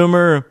the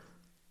rumour,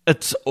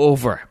 it's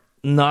over.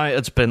 Now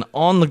it's been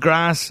on the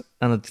grass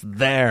and it's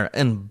there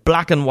in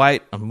black and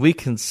white and we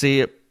can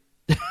see it.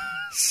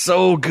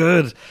 So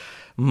good.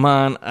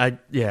 Man,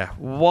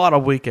 what a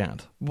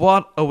weekend.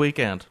 What a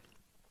weekend.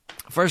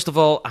 First of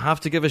all, I have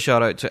to give a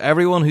shout out to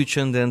everyone who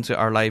tuned in to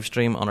our live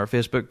stream on our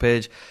Facebook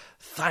page.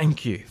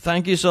 Thank you.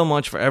 Thank you so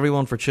much for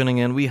everyone for tuning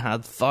in. We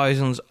had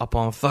thousands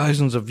upon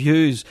thousands of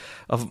views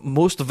of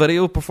most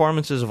video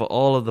performances of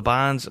all of the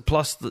bands,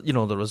 plus the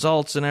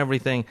results and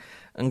everything.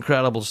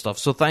 Incredible stuff.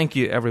 So thank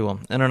you,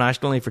 everyone,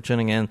 internationally, for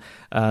tuning in.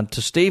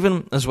 To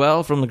Stephen as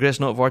well from the Grace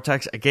Note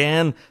Vortex.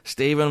 Again,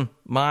 Stephen,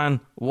 man,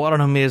 what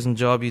an amazing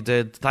job you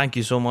did. Thank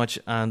you so much.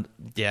 And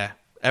yeah,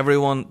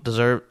 everyone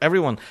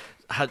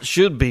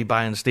should be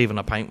buying Stephen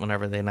a pint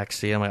whenever they next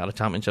see him at a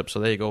championship.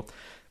 So there you go.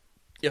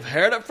 You've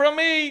heard it from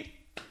me.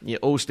 You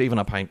owe Stephen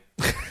a pint.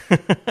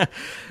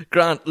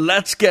 Grant,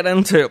 let's get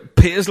into it.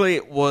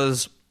 Paisley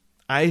was,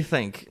 I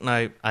think,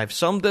 now I've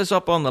summed this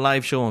up on the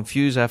live show on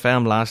Fuse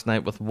FM last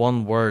night with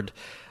one word.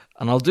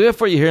 And I'll do it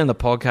for you here in the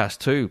podcast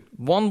too.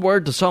 One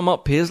word to sum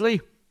up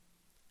Paisley.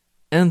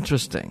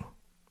 Interesting.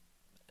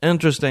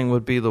 Interesting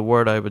would be the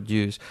word I would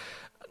use.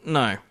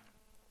 Now,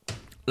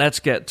 let's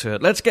get to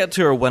it. Let's get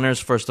to our winners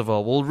first of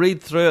all. We'll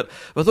read through it.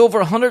 With over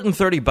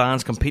 130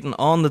 bands competing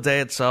on the day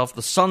itself,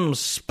 the sun was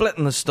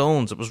splitting the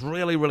stones. It was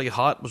really, really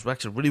hot. It was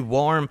actually really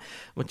warm,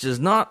 which is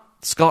not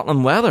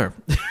Scotland weather.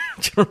 Do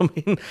you know what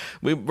I mean?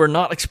 We were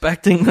not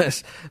expecting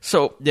this.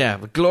 So, yeah,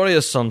 with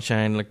glorious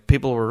sunshine. Like,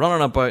 people were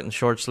running about in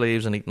short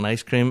sleeves and eating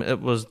ice cream.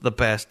 It was the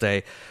best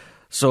day.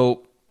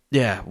 So,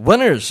 yeah,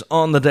 winners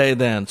on the day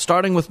then.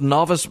 Starting with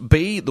Novice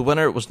B, the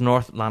winner was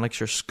North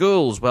Lanarkshire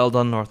Schools. Well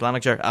done, North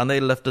Lanarkshire. And they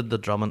lifted the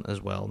drumming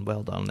as well.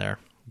 Well done there.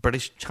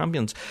 British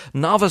champions.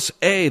 Novice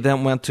A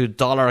then went to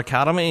Dollar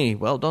Academy.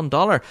 Well done,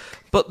 Dollar.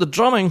 But the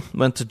drumming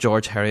went to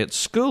George Heriot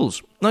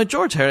Schools. Now,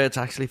 George Heriot's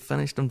actually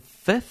finished in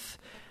 5th,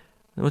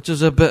 which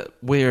is a bit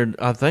weird,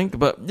 I think.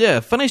 But yeah,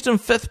 finished in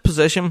 5th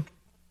position,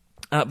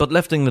 but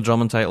lifting the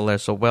drumming title there.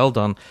 So well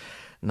done.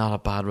 Not a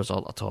bad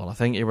result at all. I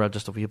think you were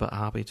just a wee bit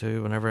happy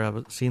too whenever I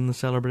was seeing the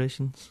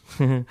celebrations.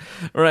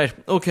 Right,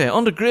 okay,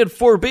 on to grade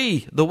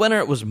 4B. The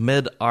winner was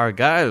Mid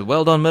Argyll.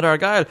 Well done, Mid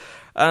Argyll.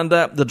 And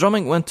the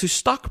drumming went to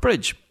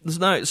Stockbridge.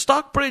 Now,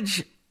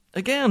 Stockbridge,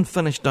 again,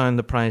 finished down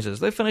the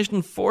prizes. They finished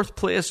in 4th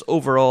place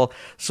overall.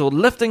 So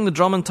lifting the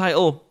drumming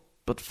title,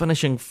 but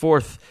finishing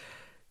 4th.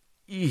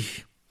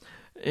 Eesh.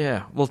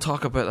 Yeah, we'll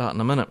talk about that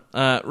in a minute.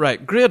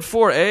 Right, grade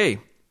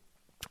 4A.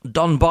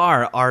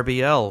 Dunbar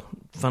RBL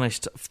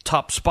finished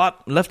top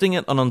spot, lifting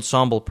it on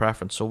ensemble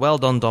preference. So well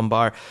done,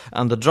 Dunbar.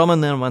 And the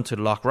drumming then went to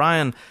Loch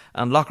Ryan,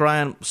 and Loch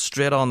Ryan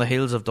straight on the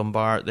heels of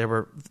Dunbar.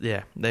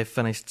 They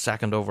finished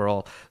 2nd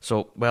overall.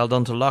 So well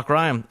done to Loch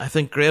Ryan. I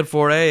think grade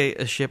 4A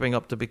is shaping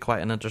up to be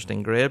quite an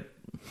interesting grade.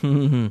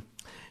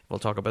 We'll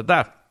talk about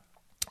that.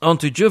 On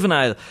to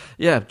Juvenile.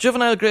 Yeah,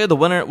 Juvenile grade, the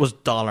winner was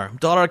Dollar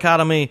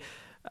Academy,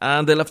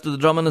 and they lifted the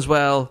drumming as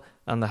well.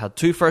 And they had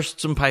 2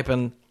 firsts in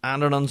piping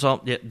and an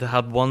ensemble. Yeah, they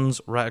had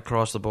ones right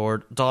across the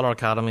board. Dollar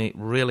Academy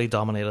really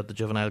dominated the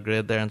juvenile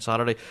grade there on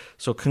Saturday.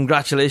 So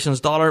congratulations,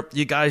 Dollar.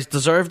 You guys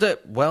deserved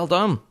it. Well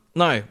done.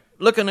 Now,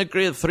 looking at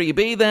grade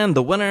 3B then,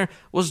 the winner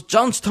was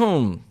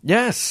Johnstone.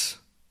 Yes.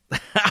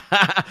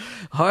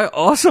 How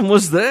awesome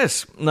was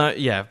this? Now,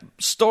 yeah,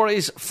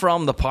 stories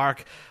from the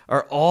park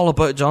are all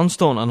about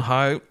Johnstone and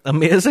how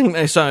amazing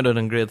they sounded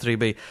in grade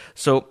 3B.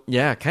 So,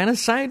 yeah, kind of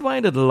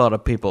sidewinded a lot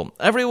of people.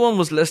 Everyone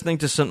was listening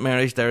to St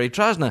Mary's Derry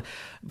Trasna.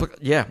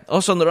 But, yeah,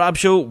 us on the Rab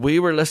Show, we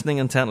were listening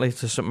intently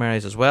to St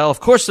Mary's as well. Of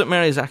course, St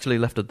Mary's actually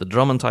lifted the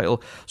drumming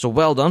title. So,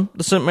 well done,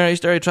 the St Mary's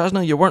Derry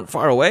Trasna. You weren't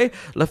far away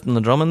lifting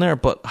the drumming there,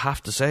 but I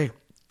have to say,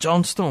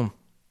 Johnstone.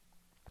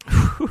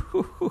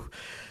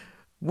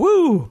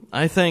 Woo!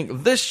 I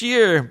think this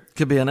year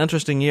could be an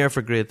interesting year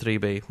for grade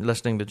 3B,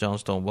 listening to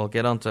Johnstone. We'll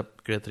get on to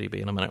grade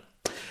 3B in a minute.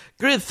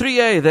 Grade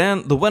 3A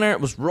then, the winner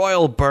was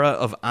Royal Borough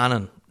of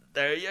Annan.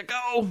 There you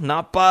go,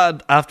 not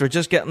bad. After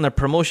just getting their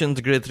promotion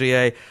to grade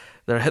 3A,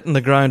 they're hitting the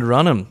ground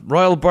running.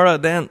 Royal Borough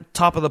then,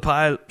 top of the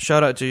pile.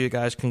 Shout out to you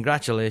guys,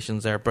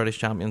 congratulations there, British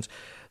champions.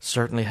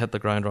 Certainly hit the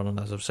ground running,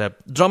 as I've said.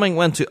 Drumming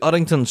went to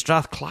Uddington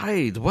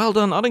Strathclyde. Well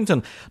done,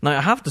 Uddington. Now,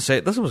 I have to say,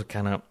 this was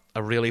kind of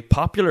a really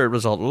popular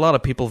result. A lot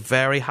of people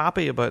very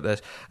happy about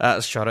this.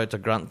 Shout out to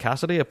Grant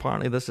Cassidy.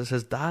 Apparently, this is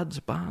his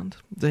dad's band.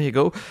 There you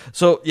go.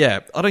 So,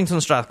 yeah,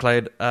 Uddington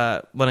Strathclyde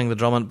winning the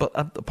drumming. But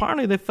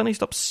apparently, they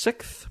finished up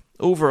 6th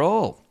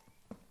overall.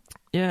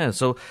 Yeah,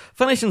 so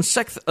finishing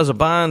 6th as a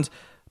band,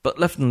 but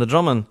lifting the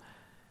drumming.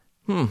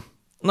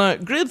 Now,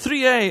 grade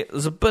 3A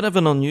is a bit of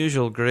an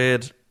unusual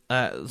grade,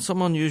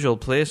 some unusual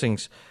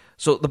placings.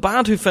 So the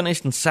band who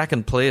finished in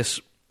second place,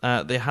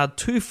 they had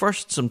 2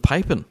 firsts in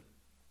piping,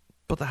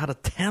 but they had a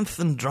 10th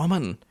in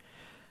drumming.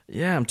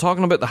 Yeah, I'm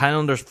talking about the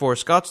Highlanders 4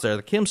 Scots there.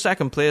 They came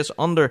second place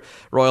under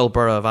Royal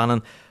Borough of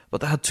Annan,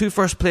 but they had 2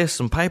 first places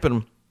in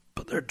piping,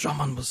 but their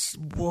drumming was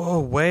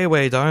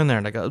way down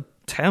there. They got a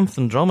 10th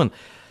in drumming.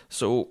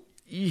 So,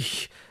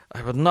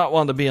 I would not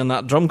want to be in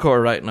that drum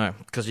corps right now,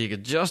 because you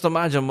could just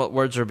imagine what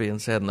words are being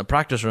said in the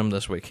practice room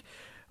this week.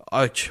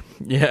 Ouch.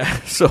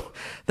 Yeah, so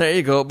there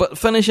you go. But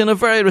finishing a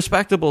very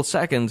respectable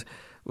second,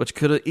 which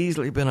could have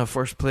easily been a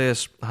first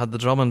place had the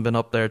drumming been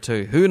up there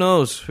too. Who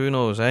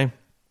knows, eh?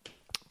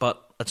 But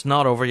it's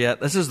not over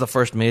yet. This is the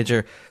first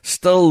major.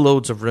 Still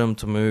loads of room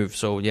to move.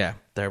 So yeah,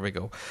 there we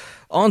go.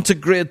 On to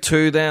grade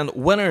 2 then.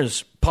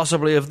 Winners,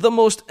 possibly of the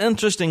most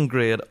interesting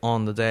grade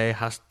on the day,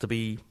 has to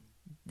be,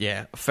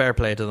 yeah, fair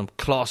play to them,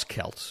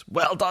 Closkelt.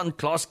 Well done,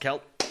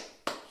 Closkelt.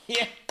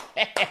 Yeah.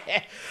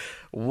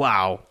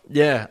 Wow.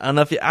 Yeah, and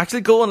if you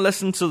actually go and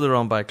listen to the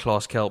run by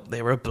Closkelt,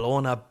 they were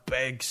blowing a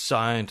big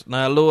sound.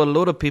 Now, a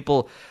load of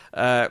people,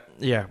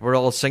 we're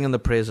all singing the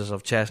praises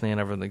of Chesney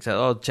and everything. Said,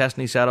 oh,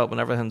 Chesney set up and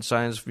everything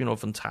sounds,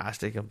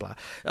 fantastic and blah.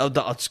 Oh,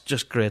 that's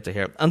just great to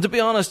hear. And to be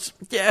honest,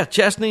 yeah,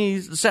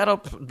 Chesney's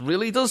setup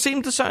really does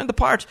seem to sound the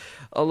part.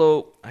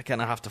 Although, I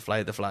kind of have to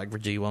fly the flag for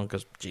G1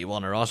 because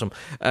G1 are awesome.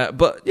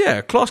 But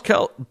yeah,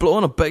 Closkelt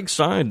blowing a big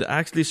sound,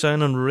 actually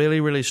sounding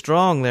really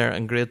strong there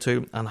in grade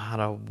 2 and had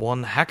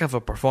one heck of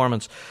a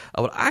performance.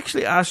 I would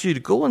actually ask you to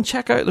go and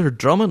check out their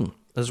drumming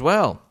as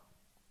well.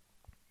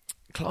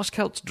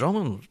 Closkelt's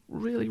drumming,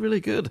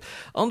 really good.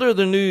 Under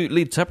their new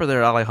lead tipper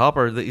there, Ali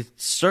Hopper, they're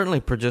certainly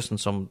producing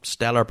some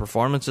stellar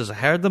performances. I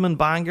heard them in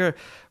Bangor,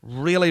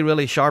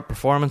 really sharp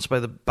performance by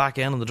the back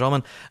end of the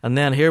drumming. And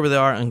then here they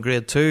are in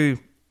grade 2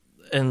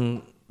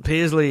 in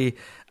Paisley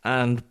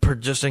and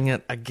producing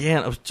it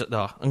again. It was just,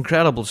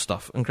 incredible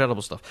stuff.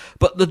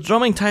 But the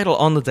drumming title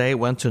on the day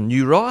went to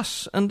New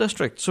Ross in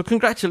District. So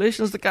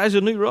congratulations, the guys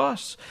at New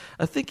Ross.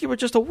 I think you were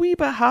just a wee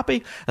bit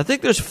happy. I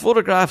think there's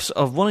photographs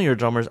of one of your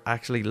drummers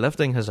actually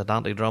lifting his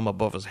Adante drum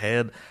above his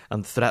head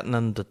and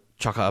threatening to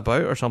chuck it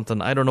about or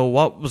something. I don't know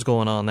what was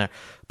going on there,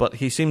 but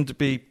he seemed to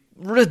be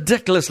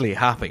ridiculously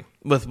happy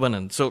with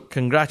winning. So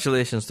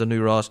congratulations to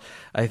New Ross.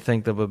 I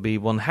think there would be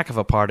one heck of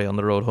a party on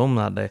the road home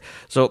that day.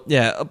 So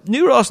yeah,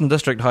 New Ross and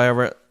District,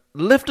 however,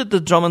 lifted the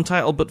drumming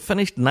title but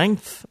finished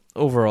 9th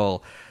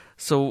overall.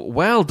 So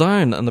well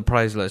down in the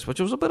prize list,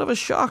 which was a bit of a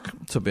shock,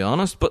 to be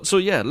honest. But so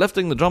yeah,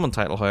 lifting the drumming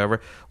title, however,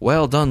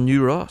 well done,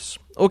 New Ross.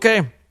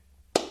 Okay,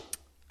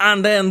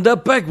 and then the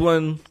big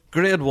one,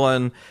 grade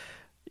 1.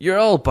 You're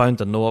all bound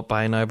to know it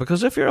by now,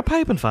 because if you're a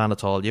piping fan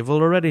at all, you'll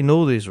already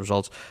know these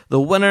results.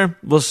 The winner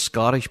was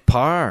Scottish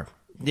Power.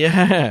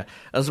 Yeah,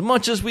 as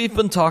much as we've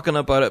been talking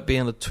about it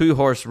being a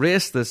 2-horse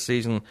race this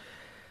season,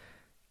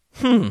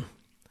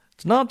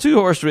 it's not a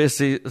 2-horse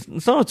race. It's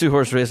not a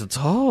 2-horse race at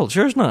all.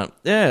 Sure it's not.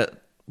 Yeah,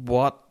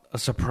 what a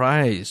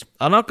surprise.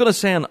 I'm not going to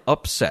say an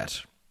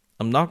upset.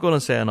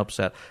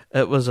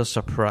 It was a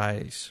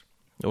surprise.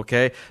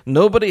 Okay,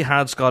 nobody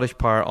had Scottish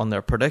Power on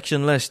their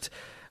prediction list.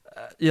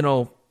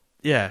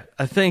 Yeah,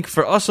 I think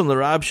for us on the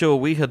Rab Show,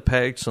 we had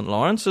pegged St.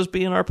 Lawrence as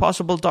being our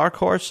possible dark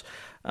horse.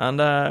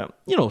 And,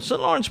 St.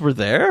 Lawrence were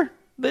there.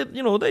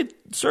 They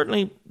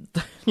certainly,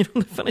 they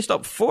finished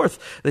up 4th.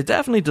 They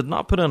definitely did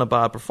not put in a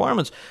bad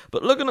performance.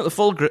 But looking at the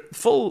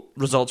full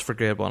results for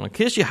grade 1, in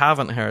case you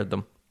haven't heard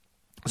them,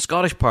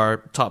 Scottish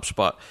Power, top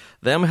spot.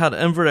 Then we had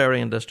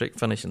Inverary in District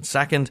finishing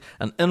 2nd,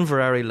 and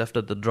Inverary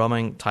lifted the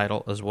drumming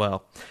title as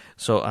well.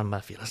 So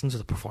if you listen to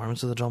the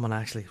performance of the drumming,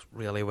 actually,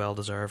 really well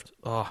deserved.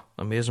 Oh,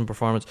 amazing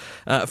performance.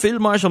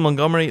 Field Marshal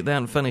Montgomery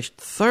then finished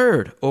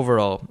 3rd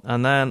overall,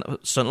 and then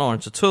St.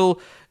 Lawrence O'Toole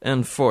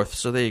in 4th.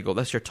 So there you go,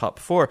 that's your top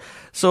 4.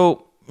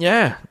 So,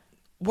 yeah,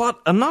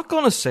 I'm not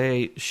going to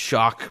say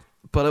shock,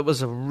 but it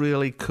was a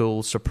really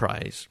cool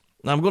surprise.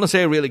 Now, I'm going to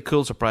say a really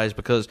cool surprise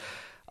because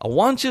I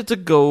want you to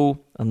go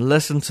and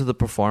listen to the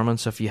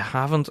performance if you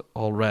haven't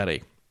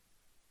already.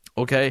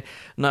 Okay?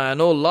 Now, I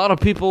know a lot of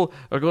people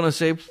are going to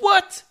say,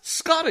 what?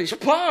 Scottish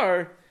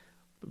Power?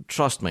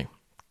 Trust me.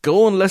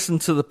 Go and listen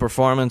to the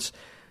performance.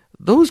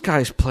 Those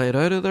guys played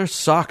out of their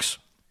socks.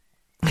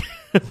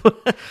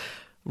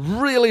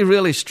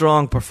 Really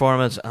strong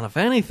performance. And if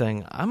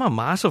anything, I'm a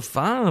massive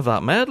fan of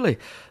that medley.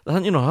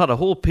 Had a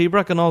whole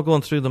pibroch and all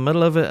going through the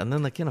middle of it, and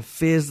then they kind of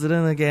phased it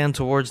in again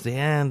towards the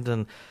end,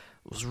 and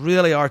it was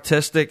really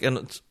artistic,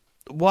 and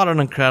what an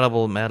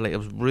incredible medley. It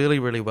was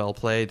really well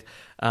played,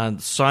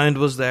 and sound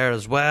was there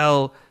as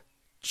well.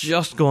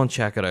 Just go and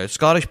check it out.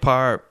 Scottish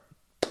Power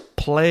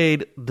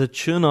played the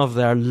tune of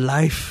their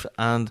life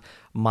and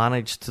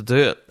managed to do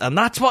it. And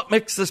that's what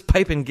makes this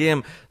piping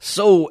game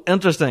so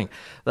interesting,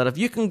 that if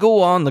you can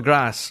go on the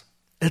grass,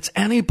 it's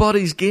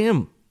anybody's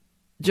game.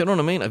 Do you know what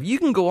I mean? If you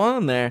can go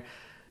on there,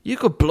 you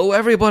could blow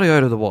everybody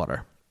out of the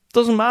water.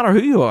 Doesn't matter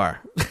who you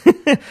are.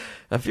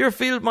 If you're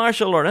Field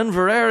Marshal or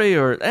Inverary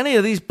or any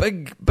of these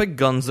big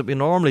guns that we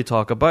normally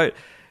talk about,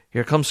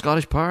 here comes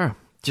Scottish Power.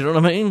 Do you know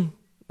what I mean?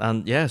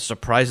 and yeah,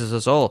 surprises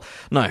us all.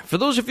 Now, for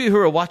those of you who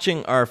are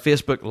watching our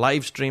Facebook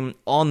live stream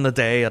on the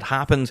day it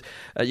happened,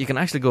 you can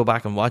actually go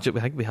back and watch it. I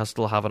think we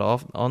still have it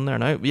on there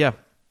now. Yeah.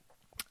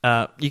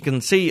 You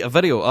can see a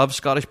video of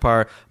Scottish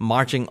Power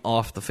marching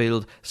off the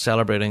field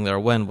celebrating their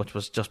win, which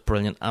was just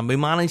brilliant. And we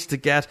managed to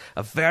get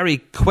a very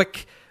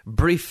quick,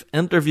 brief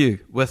interview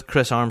with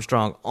Chris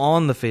Armstrong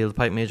on the field,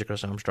 Pipe Major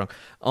Chris Armstrong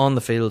on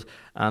the field,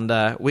 and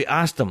we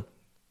asked him,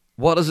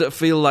 what does it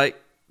feel like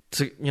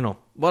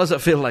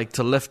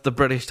to lift the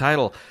British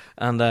title?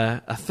 And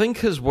I think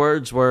his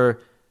words were,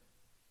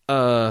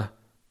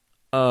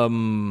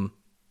 awesome.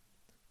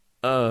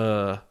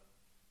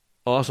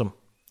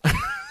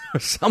 Or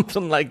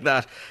something like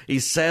that. He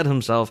said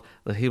himself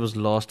that he was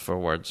lost for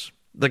words.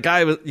 The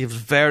guy was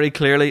very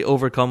clearly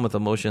overcome with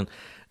emotion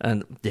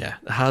and, yeah,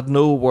 had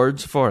no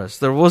words for us.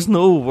 There was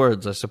no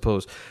words, I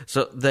suppose.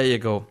 So, there you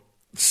go.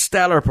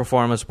 Stellar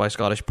performance by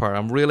Scottish Power.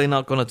 I'm really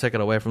not going to take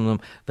it away from them.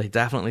 They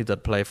definitely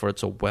did play for it,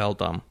 so well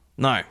done.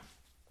 Now,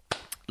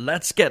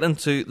 let's get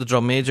into the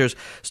drum majors.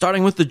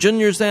 Starting with the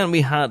juniors then,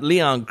 we had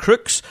Leanne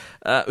Crooks,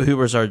 who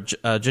was our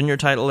junior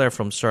title there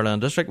from Stirling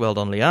District. Well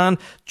done, Leanne.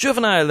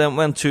 Juvenile then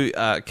went to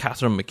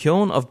Catherine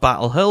McKeown of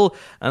Battle Hill.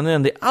 And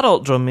then the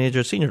adult drum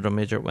major, senior drum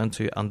major, went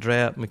to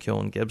Andrea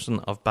McKeown Gibson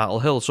of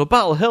Battle Hill. So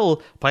Battle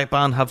Hill Pipe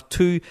Band have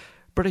 2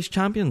 British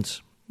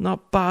champions.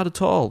 Not bad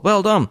at all.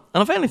 Well done.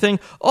 And if anything,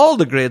 all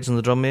the grades in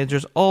the drum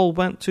majors all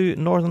went to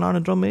Northern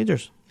Ireland drum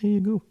majors. Here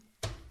you go.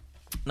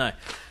 Now,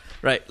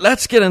 right,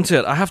 let's get into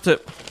it. I have to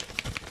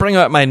bring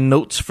out my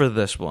notes for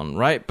this one,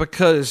 right?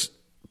 Because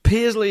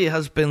Paisley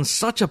has been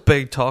such a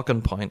big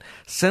talking point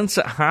since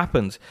it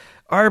happened.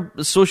 Our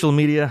social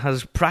media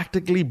has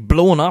practically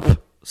blown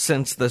up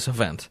since this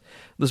event.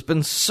 There's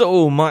been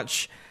so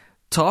much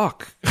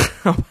talk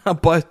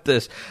about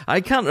this.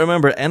 I can't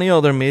remember any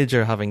other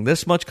major having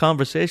this much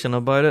conversation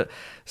about it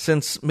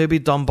since maybe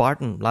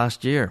Dumbarton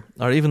last year,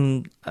 or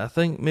even, I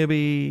think,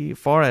 maybe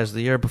Forres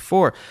the year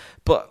before.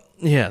 But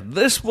yeah,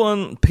 this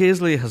one,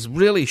 Paisley, has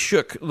really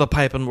shook the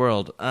piping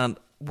world, and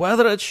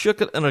whether it shook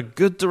it in a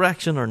good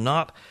direction or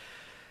not,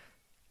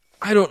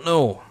 I don't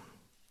know.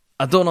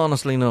 I don't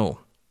honestly know.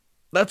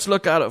 Let's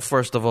look at it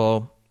first of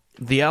all.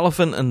 The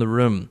elephant in the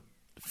room.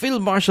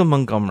 Field Marshal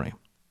Montgomery.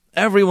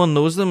 Everyone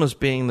knows them as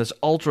being this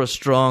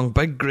ultra-strong,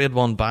 big Grade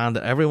 1 band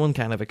that everyone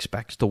kind of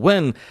expects to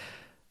win.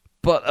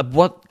 But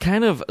what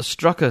kind of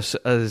struck us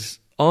as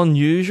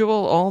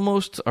unusual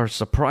almost, or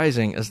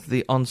surprising, is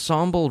the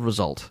ensemble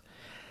result.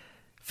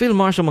 Field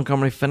Marshal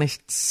Montgomery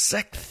finished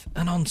 6th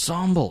in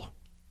ensemble.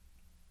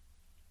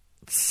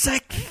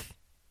 6th!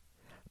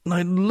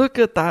 Now look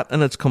at that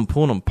in its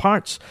component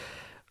parts.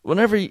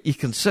 Whenever you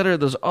consider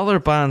there's other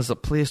bands that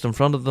placed in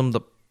front of them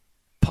that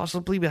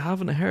possibly we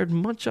haven't heard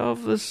much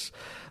of this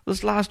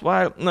last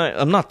while. Now,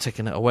 I'm not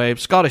taking it away.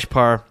 Scottish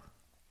Power,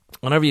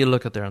 whenever you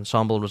look at their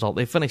ensemble result,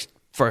 they finished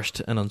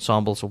 1st in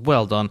ensemble, so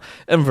well done.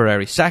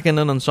 Inverary 2nd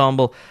in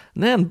ensemble.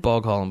 And then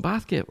Boghall and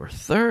Bathgate were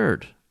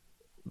 3rd.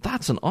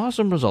 That's an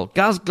awesome result.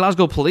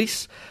 Glasgow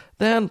Police,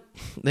 then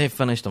they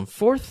finished in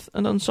 4th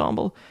in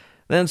ensemble.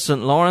 Then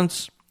St.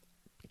 Lawrence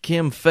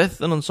came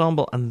 5th in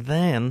ensemble, and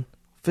then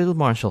Field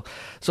Marshal.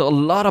 So a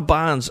lot of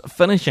bands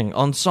finishing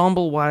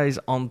ensemble-wise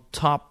on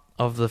top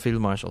of the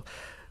Field Marshal.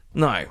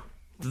 Now,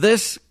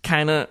 this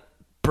kind of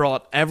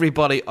brought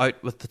everybody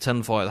out with the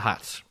tinfoil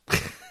hats.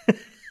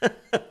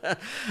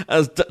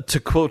 As to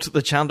quote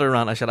the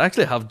Chanderan, I should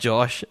actually have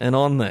Josh in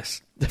on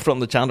this from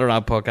the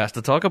Chanderan podcast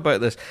to talk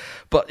about this.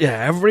 But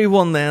yeah,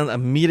 everyone then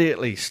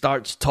immediately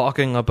starts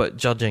talking about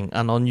judging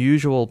and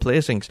unusual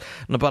placings.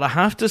 But I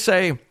have to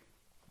say,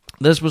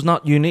 this was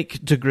not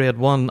unique to Grade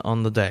 1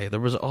 on the day. There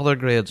was other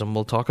grades, and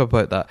we'll talk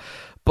about that.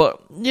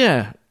 But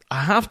yeah,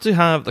 I have to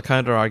have the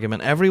counter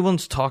argument.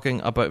 Everyone's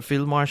talking about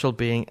Field Marshal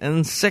being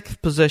in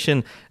 6th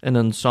position in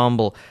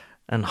ensemble.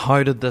 And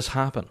how did this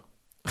happen?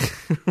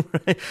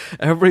 Right?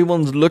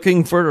 Everyone's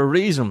looking for a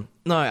reason.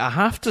 Now, I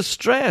have to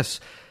stress,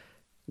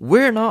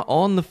 we're not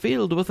on the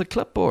field with a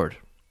clipboard.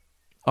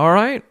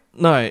 Alright?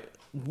 Now,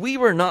 we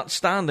were not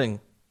standing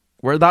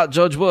where that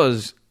judge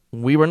was.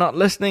 We were not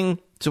listening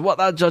to what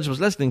that judge was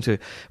listening to.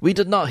 We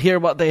did not hear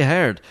what they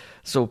heard.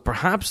 So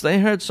perhaps they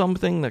heard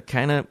something that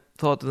kind of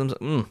thought to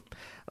themselves,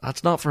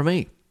 that's not for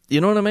me.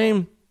 You know what I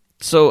mean?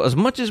 So as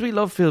much as we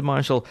love Field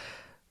Marshal,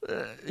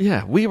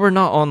 we were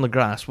not on the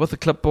grass with a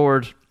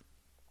clipboard.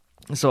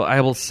 So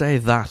I will say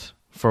that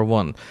for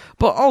one.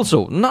 But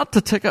also, not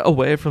to take it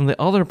away from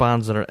the other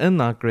bands that are in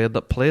that grade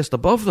that placed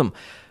above them,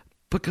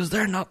 because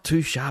they're not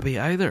too shabby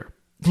either.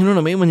 You know what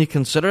I mean? When you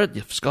consider it,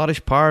 you have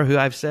Scottish Power, who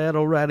I've said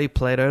already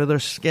played out of their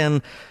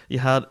skin. You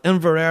had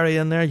Inverary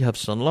in there. You have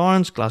St.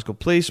 Lawrence, Glasgow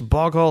Police,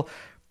 Boghall.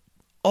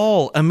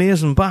 All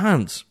amazing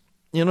bands,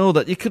 you know,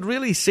 that you could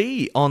really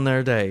see on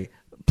their day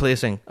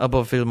placing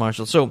above Field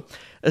Marshal. So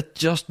it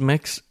just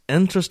makes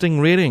interesting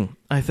reading,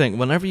 I think,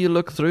 whenever you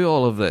look through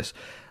all of this.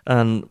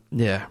 And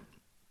yeah,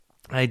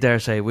 I dare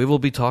say we will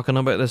be talking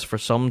about this for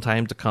some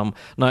time to come.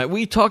 Now,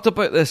 we talked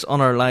about this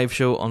on our live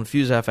show on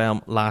Fuse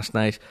FM last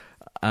night.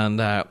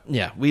 And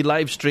we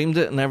live streamed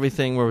it and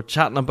everything. We were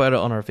chatting about it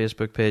on our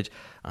Facebook page,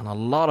 and a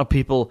lot of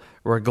people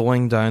were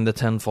going down the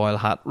tinfoil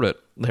hat route.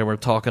 They were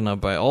talking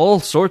about all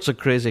sorts of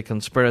crazy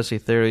conspiracy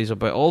theories,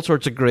 about all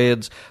sorts of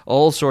grades,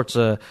 all sorts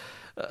of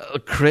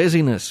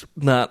craziness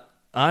that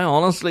I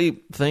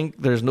honestly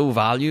think there's no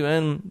value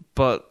in.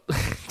 But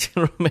do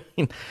you know what I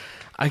mean?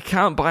 I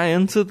can't buy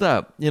into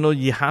that. You know,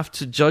 you have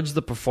to judge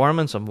the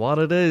performance and what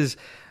it is.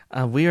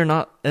 And we are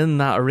not in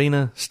that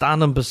arena,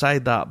 standing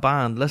beside that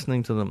band,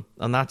 listening to them.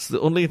 And that's the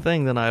only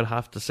thing that I'd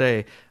have to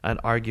say I'd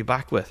argue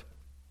back with.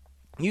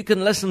 You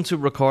can listen to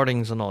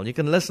recordings and all. You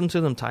can listen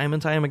to them time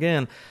and time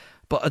again.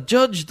 But a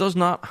judge does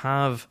not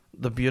have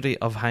the beauty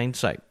of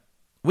hindsight.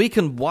 We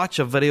can watch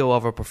a video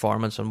of a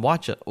performance and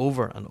watch it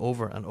over and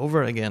over and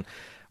over again.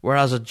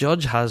 Whereas a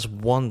judge has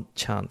one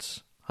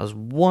chance, has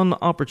one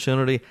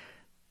opportunity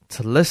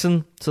to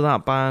listen to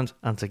that band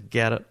and to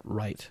get it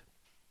right.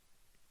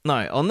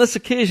 Now, on this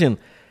occasion,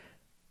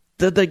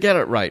 did they get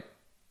it right?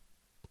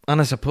 And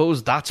I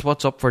suppose that's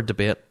what's up for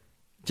debate.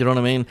 Do you know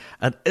what I mean?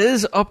 It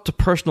is up to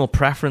personal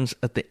preference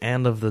at the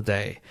end of the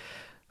day.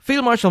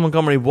 Field Marshal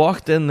Montgomery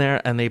walked in there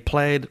and they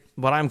played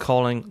what I'm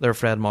calling their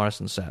Fred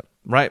Morrison set.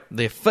 Right?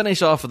 They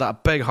finish off with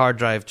that big hard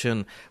drive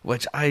tune,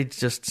 which I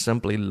just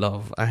simply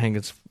love. I think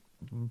it's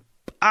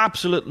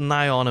absolute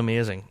nigh on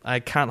amazing. I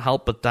can't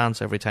help but dance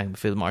every time the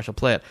Field Marshal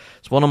play it.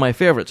 It's one of my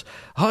favourites.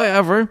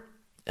 However,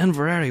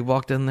 Inverary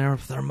walked in there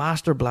with their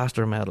Master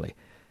Blaster medley.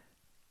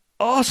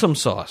 Awesome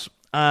sauce.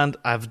 And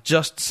I've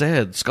just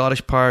said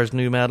Scottish Power's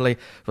new medley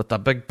with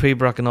that big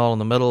Pibroch and all in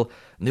the middle.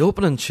 And the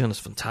opening tune is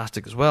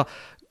fantastic as well.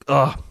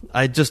 Oh,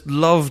 I just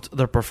loved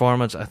their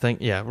performance. I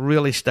think,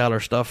 really stellar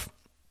stuff.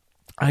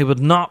 I would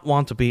not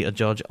want to be a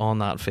judge on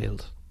that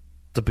field,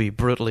 to be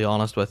brutally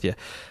honest with you.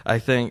 I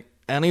think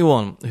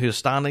anyone who's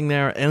standing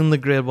there in the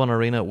Grade 1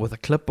 arena with a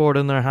clipboard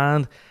in their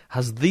hand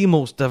has the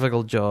most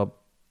difficult job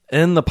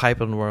in the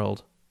piping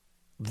world.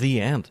 The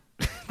end.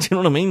 Do you know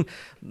what I mean?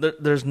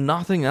 There's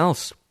nothing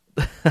else.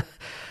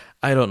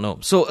 I don't know.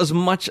 So as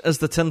much as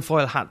the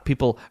tinfoil hat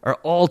people are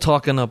all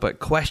talking about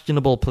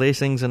questionable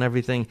placings and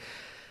everything,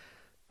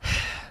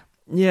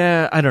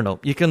 yeah, I don't know.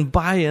 You can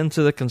buy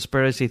into the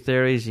conspiracy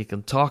theories. You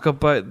can talk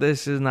about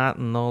this and that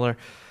and other.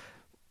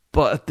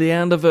 But at the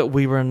end of it,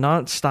 we were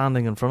not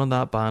standing in front of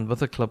that band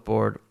with a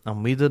clipboard,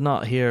 and we did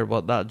not hear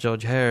what that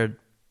judge heard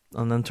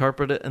and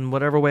interpret it in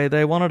whatever way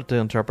they wanted to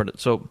interpret it.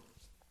 So,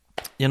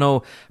 you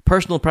know,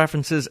 personal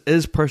preferences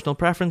is personal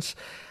preference.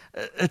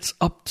 It's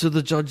up to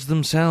the judge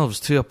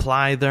themselves to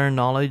apply their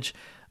knowledge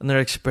and their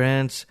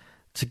experience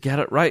to get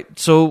it right.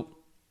 So,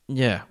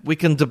 yeah, we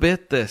can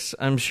debate this,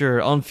 I'm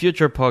sure, on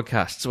future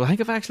podcasts. So I think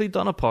I've actually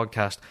done a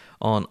podcast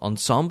on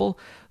ensemble.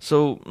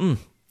 So,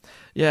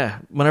 yeah,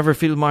 whenever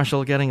Field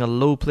Marshal getting a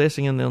low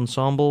placing in the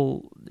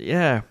ensemble,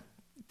 yeah,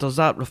 does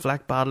that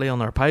reflect badly on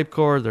their pipe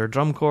corps, their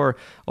drum corps,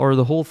 or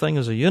the whole thing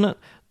as a unit?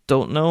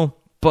 Don't know.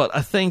 But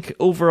I think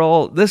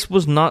overall, this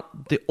was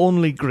not the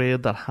only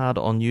grade that had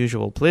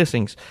unusual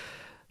placings.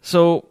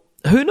 So,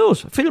 who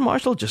knows? Field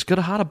Marshal just could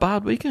have had a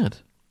bad weekend.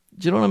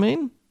 Do you know what I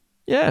mean?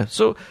 Yeah,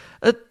 so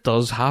it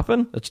does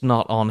happen. It's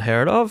not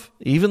unheard of.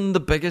 Even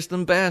the biggest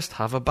and best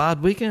have a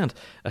bad weekend.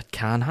 It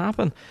can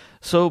happen.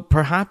 So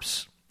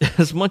perhaps,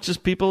 as much as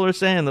people are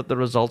saying that the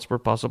results were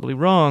possibly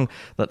wrong,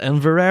 that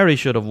Inverary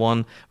should have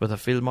won with a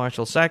Field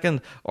Marshal second,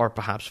 or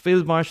perhaps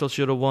Field Marshal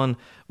should have won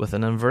with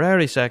an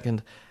Inverary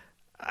second,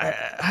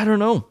 I don't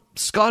know.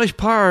 Scottish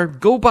Power,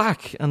 go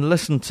back and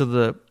listen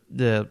to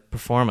the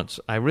performance.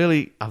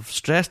 I've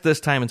stressed this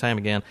time and time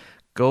again.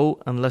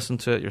 Go and listen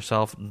to it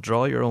yourself,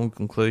 draw your own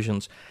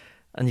conclusions,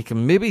 and you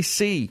can maybe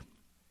see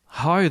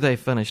how they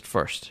finished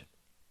first.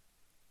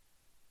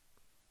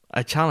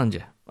 I challenge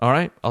you,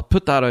 alright? I'll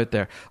put that out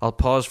there. I'll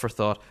pause for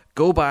thought.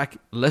 Go back,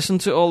 listen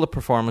to all the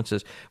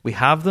performances. We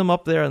have them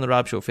up there on the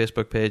Rab Show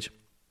Facebook page.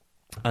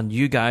 And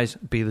you guys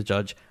be the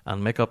judge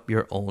and make up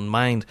your own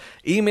mind.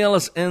 Email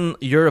us in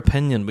your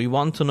opinion. We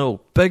want to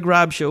know.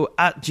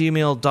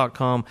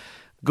 bigrabshow@gmail.com.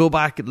 Go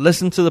back,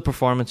 listen to the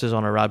performances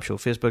on our Rab Show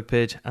Facebook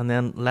page, and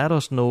then let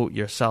us know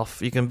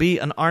yourself. You can be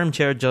an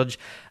armchair judge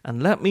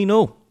and let me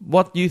know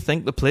what you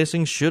think the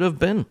placings should have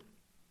been.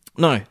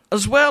 Now,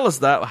 as well as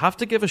that, I have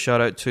to give a shout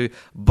out to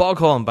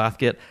Boghall and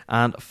Bathgate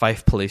and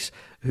Fife Police,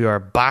 who are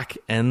back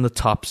in the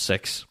top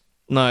 6.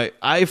 Now,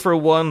 I, for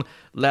one,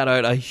 let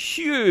out a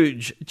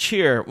huge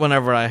cheer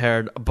whenever I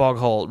heard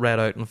Boghall read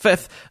out in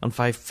 5th and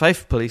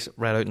Fife Police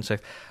read out in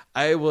 6th.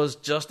 I was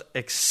just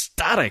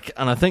ecstatic,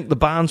 and I think the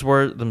bands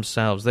were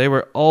themselves. They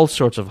were all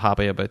sorts of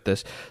happy about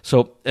this.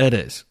 So it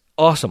is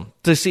awesome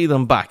to see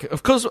them back.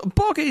 Of course,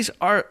 Boggies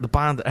are the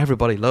band that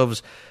everybody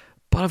loves,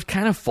 but I've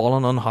kind of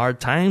fallen on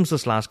hard times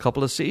this last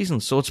couple of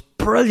seasons. So it's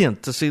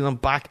brilliant to see them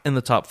back in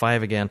the top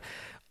 5 again.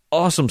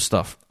 Awesome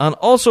stuff. And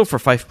also for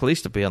Fife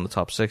Police to be on the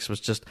top 6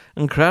 was just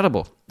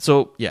incredible.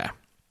 So, yeah.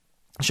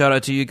 Shout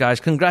out to you guys.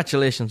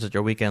 Congratulations at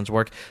your weekend's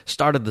work.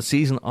 Started the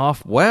season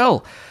off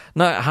well.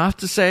 Now, I have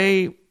to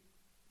say,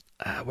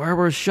 where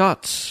were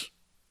shots?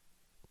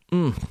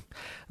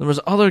 There was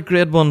other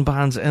Grade 1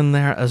 bands in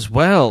there as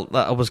well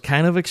that I was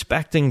kind of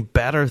expecting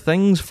better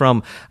things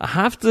from. I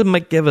have to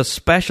give a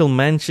special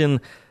mention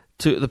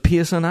to the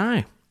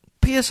PSNI.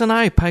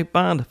 PSNI pipe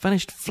band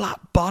finished flat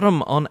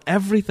bottom on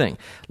everything.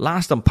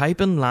 Last on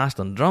piping,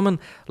 last on drumming,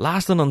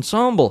 last on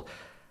ensemble.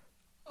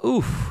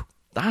 Oof,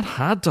 that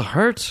had to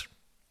hurt.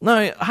 Now,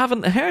 I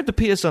haven't heard the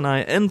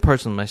PSNI in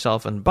person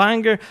myself in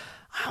Bangor.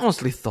 I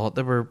honestly thought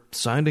they were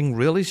sounding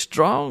really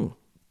strong.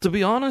 To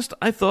be honest,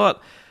 I thought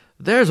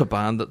there's a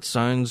band that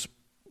sounds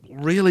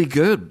really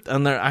good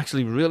and they're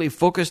actually really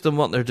focused on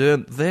what they're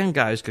doing. Then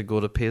guys could go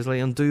to Paisley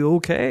and do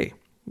okay,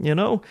 you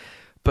know?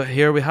 But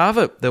here we have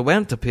it. They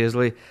went to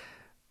Paisley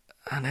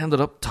and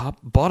ended up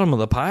bottom of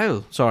the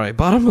pile. So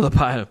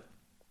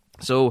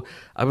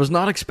I was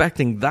not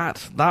expecting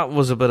that. That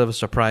was a bit of a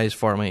surprise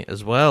for me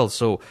as well.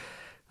 So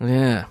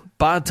yeah,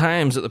 bad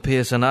times at the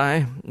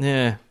PSNI.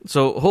 Yeah,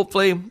 so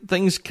hopefully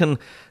things can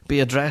be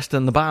addressed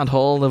in the band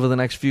hall over the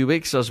next few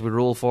weeks as we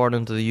roll forward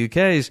into the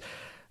UK's.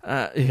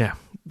 Yeah,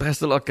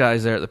 best of luck,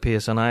 guys, there at the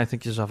PSNI. I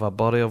think you just have a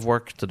body of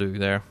work to do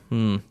there.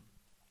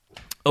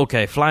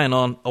 Okay, flying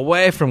on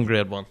away from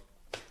Grade 1.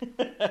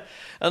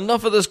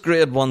 Enough of this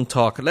Grade 1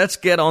 talk. Let's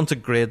get on to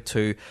Grade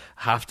 2.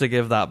 Have to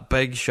give that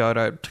big shout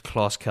out to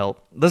Closskilt.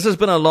 This has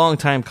been a long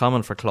time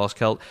coming for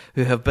Closskilt,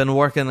 who have been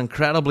working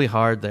incredibly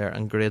hard there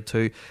in Grade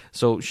 2.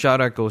 So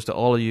shout out goes to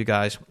all of you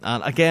guys.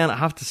 And again, I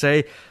have to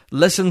say,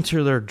 listen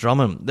to their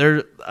drumming.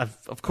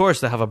 Of course,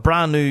 they have a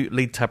brand new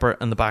lead tipper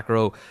in the back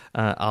row,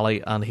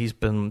 Ali, and he's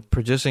been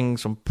producing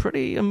some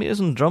pretty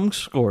amazing drum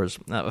scores.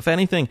 If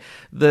anything,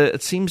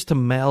 it seems to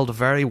meld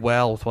very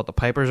well with what the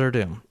pipers are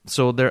doing.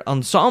 So their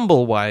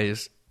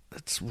ensemble-wise,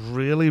 it's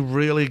really,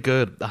 really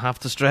good. I have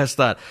to stress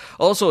that.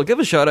 Also, give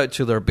a shout out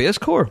to their bass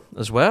corps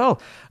as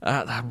well.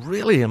 I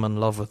really am in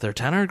love with their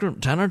tenor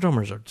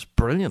drummers. It's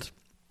brilliant.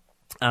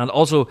 And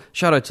also,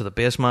 shout out to the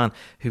bass man,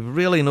 who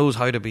really knows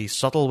how to be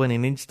subtle when he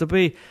needs to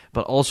be,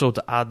 but also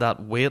to add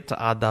that weight, to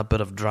add that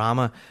bit of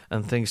drama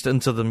and things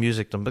into the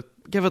music, to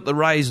give it the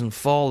rise and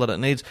fall that it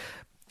needs.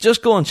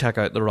 Just go and check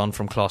out the run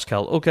from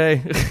Closskilt,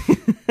 okay?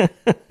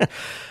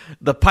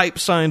 The pipe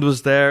sound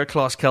was there.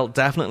 Closskilt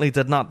definitely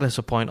did not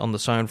disappoint on the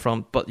sound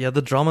front, but yeah,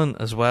 the drumming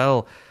as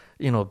well.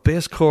 You know,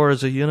 bass core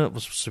as a unit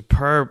was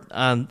superb,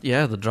 and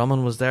yeah, the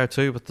drumming was there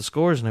too with the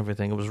scores and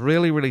everything. It was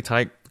really, really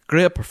tight.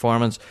 Great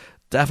performance.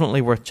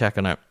 Definitely worth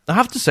checking out. I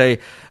have to say,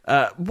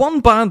 one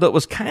band that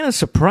was kind of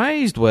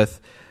surprised with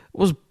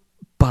was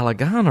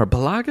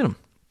Balagan.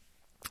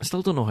 I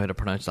still don't know how to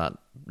pronounce that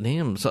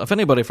name. So if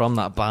anybody from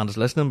that band is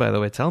listening, by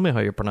the way, tell me how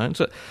you pronounce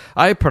it.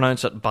 I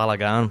pronounce it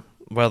Balagan.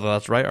 Whether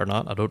that's right or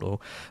not, I don't know.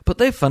 But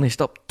they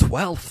finished up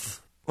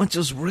 12th, which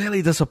is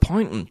really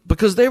disappointing,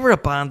 because they were a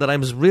band that I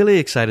was really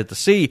excited to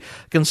see,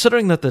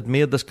 considering that they'd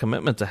made this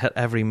commitment to hit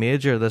every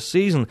major this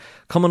season,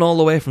 coming all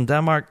the way from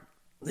Denmark.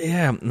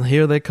 Yeah, and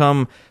here they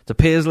come to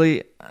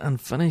Paisley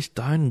and finish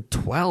down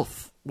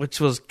 12th,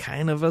 which was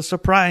kind of a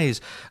surprise.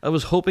 I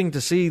was hoping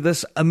to see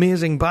this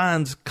amazing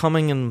band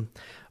coming and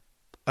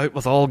out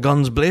with all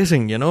guns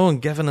blazing, you know,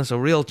 and giving us a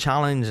real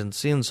challenge and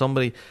seeing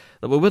somebody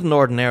that we wouldn't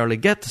ordinarily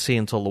get to see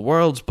until the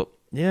Worlds. But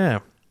yeah,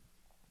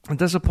 a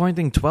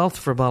disappointing 12th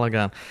for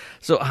Balagan.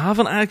 So I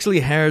haven't actually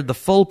heard the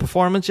full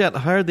performance yet. I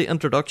heard the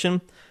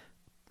introduction.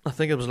 I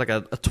think it was like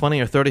a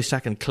 20 or 30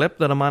 second clip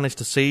that I managed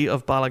to see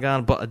of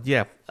Balagan. But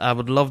yeah, I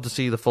would love to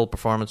see the full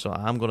performance, so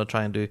I'm going to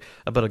try and do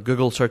a bit of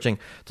Google searching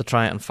to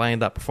try and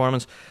find that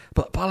performance.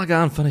 But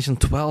Balagan finishing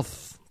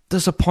 12th,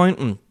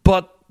 disappointing.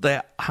 But they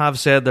have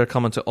said they're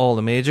coming to all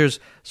the majors,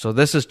 so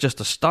this is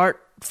just a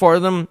start for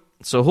them.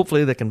 So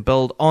hopefully they can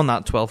build on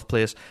that 12th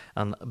place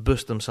and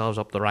boost themselves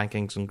up the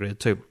rankings in Grade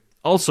 2.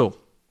 Also,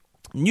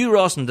 New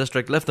Ross and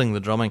District lifting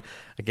the drumming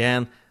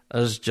again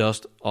is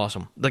just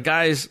awesome. The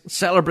guys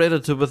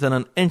celebrated to within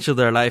an inch of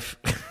their life,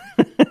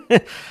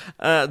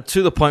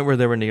 to the point where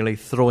they were nearly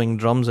throwing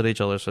drums at each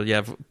other. So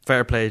yeah,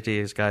 fair play to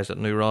these guys at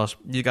New Ross.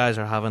 You guys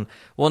are having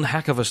one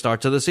heck of a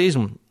start to the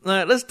season.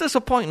 It's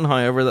disappointing,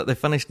 however, that they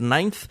finished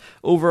 9th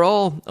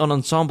overall on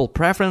ensemble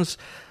preference.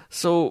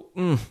 So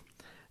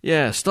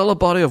yeah, still a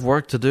body of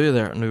work to do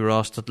there at New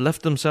Ross to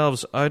lift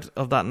themselves out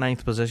of that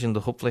 9th position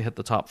to hopefully hit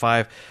the top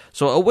 5.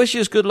 So I wish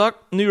you good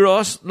luck, New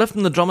Ross.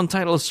 Lifting the drumming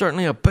title is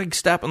certainly a big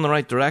step in the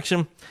right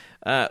direction.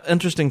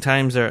 Interesting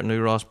times there at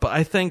New Ross, but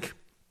I think,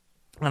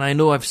 and I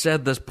know I've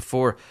said this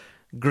before,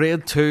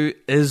 Grade 2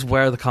 is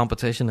where the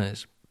competition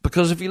is.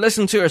 Because if you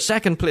listen to our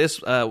second place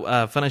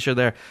finisher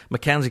there,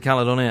 Mackenzie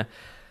Caledonia,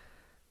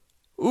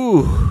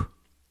 ooh,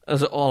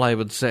 is all I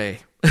would say.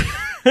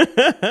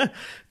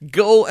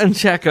 Go and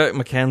check out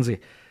Mackenzie.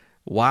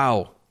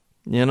 Wow.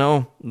 You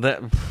know,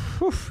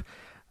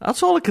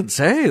 that's all I can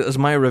say is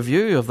my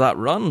review of that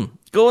run.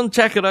 Go and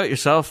check it out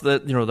yourself.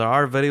 That, you know, there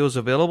are videos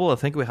available. I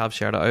think we have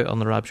shared it out on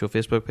the Rab Show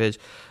Facebook page.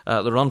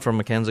 The run from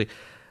Mackenzie.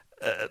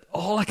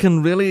 All I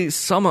can really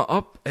sum it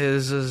up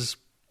is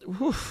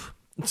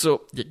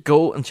so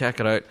go and check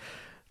it out.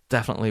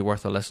 Definitely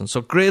worth a listen.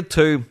 So Grade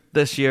 2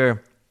 this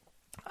year,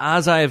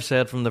 as I have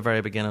said from the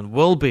very beginning,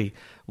 will be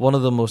one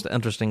of the most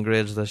interesting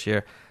grades this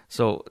year.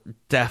 So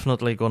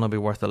definitely going to be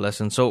worth a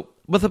listen. So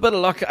with a bit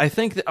of luck, I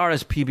think the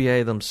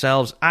RSPBA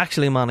themselves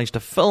actually managed to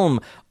film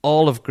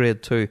all of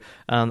Grade 2.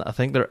 And I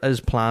think there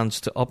is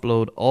plans to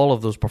upload all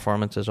of those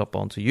performances up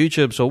onto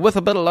YouTube. So with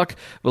a bit of luck,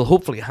 we'll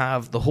hopefully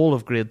have the whole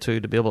of Grade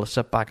 2 to be able to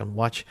sit back and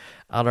watch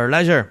at our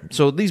leisure.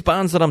 So these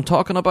bands that I'm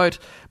talking about,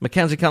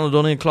 Mackenzie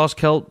Caledonian,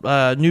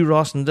 Closskilt, New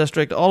Roston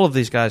District, all of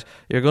these guys,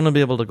 you're going to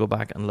be able to go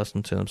back and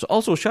listen to them. So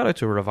also shout out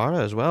to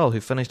Rivara as well, who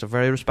finished a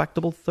very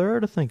respectable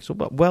third, I think. So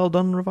well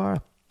done,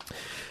 Rivara.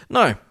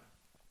 Now,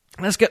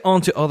 let's get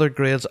on to other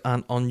grades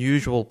and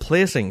unusual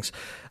placings.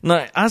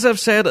 Now, as I've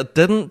said, it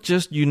didn't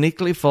just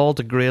uniquely fall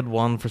to Grade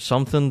 1 for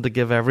something to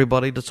give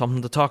everybody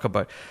something to talk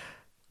about.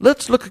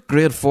 Let's look at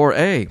Grade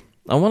 4A.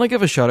 I want to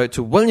give a shout out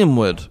to William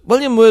Wood.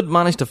 William Wood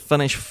managed to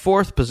finish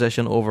 4th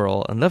position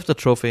overall and lift the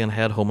trophy and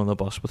head home on the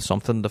bus with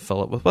something to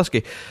fill it with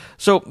whiskey.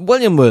 So,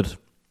 William Wood,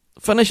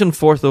 finishing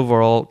 4th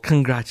overall,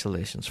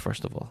 congratulations,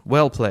 first of all.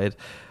 Well played.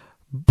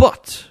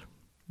 But,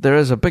 there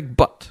is a big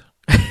but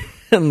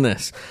in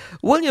this.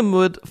 William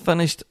Wood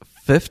finished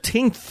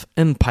 15th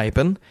in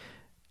piping,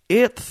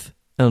 8th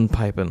in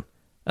piping,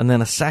 and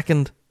then a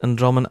 2nd in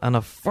drumming and a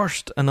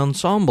 1st in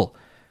ensemble.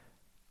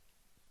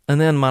 And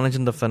then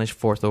managing to finish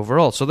 4th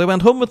overall. So they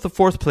went home with the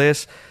 4th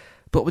place,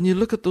 but when you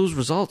look at those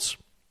results,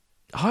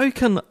 how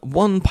can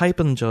one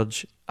piping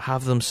judge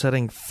have them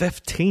sitting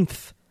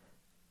 15th,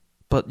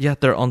 but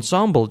yet their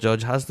ensemble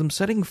judge has them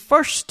sitting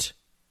 1st?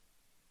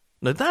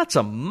 Now that's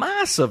a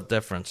massive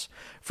difference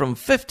from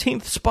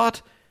 15th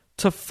spot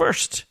to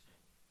 1st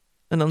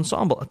in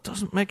ensemble. It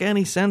doesn't make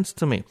any sense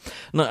to me.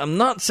 Now, I'm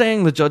not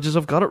saying the judges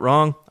have got it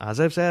wrong. As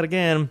I've said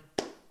again,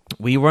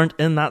 we weren't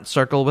in that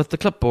circle with the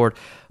clipboard,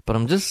 but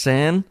I'm just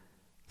saying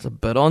it's a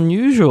bit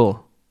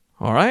unusual.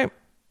 Alright?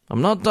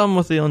 I'm not done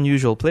with the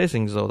unusual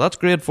placings though. That's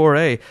Grade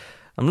 4A.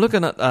 I'm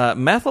looking at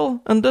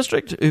Methil in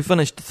District, who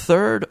finished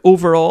 3rd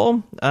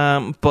overall,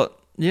 but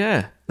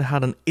yeah, they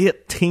had an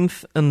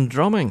 18th in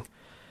drumming.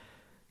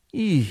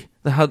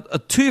 They had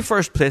 2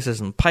 first places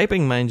in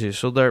piping, mind you.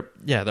 So their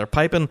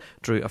piping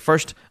drew a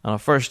 1st and a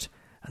 1st,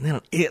 and then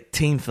an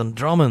 18th in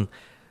drumming.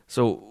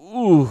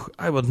 So,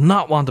 I would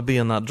not want to be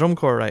in that drum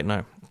corps right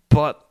now.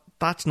 But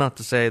that's not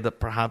to say that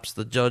perhaps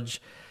the judge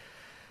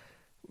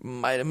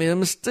might have made a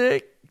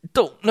mistake.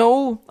 Don't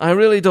know. I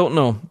really don't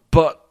know.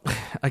 But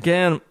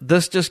again,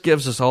 this just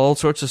gives us all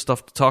sorts of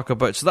stuff to talk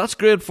about. So that's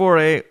Grade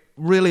 4A.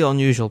 Really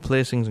unusual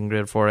placings in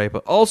Grade 4A.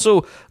 But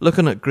also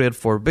looking at Grade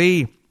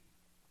 4B.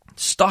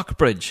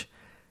 Stockbridge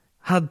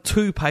had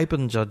 2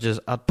 piping judges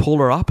at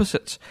polar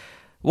opposites.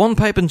 One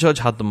piping judge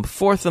had them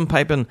 4th in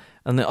piping,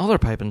 and the other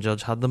piping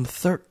judge had them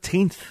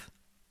 13th.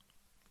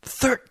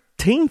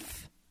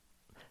 13th?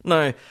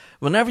 Now,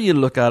 whenever you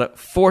look at it,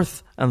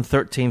 4th and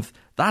 13th,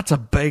 that's a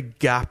big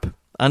gap.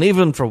 And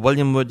even for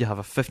William Wood, you have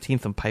a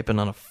 15th in piping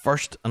and a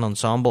 1st in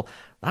ensemble.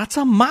 That's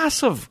a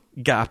massive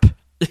gap.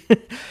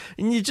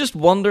 And you just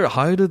wonder,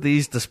 how do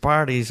these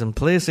disparities in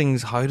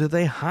placings, how do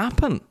they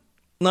happen?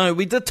 Now,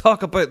 we did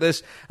talk about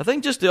this, I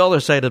think just the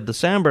other side of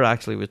December,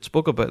 actually. We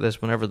spoke about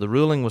this whenever the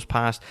ruling was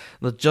passed.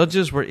 The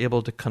judges were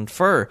able to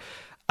confer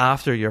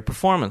after your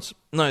performance.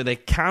 Now, they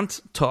can't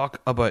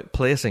talk about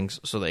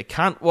placings, so they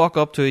can't walk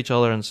up to each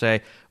other and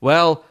say,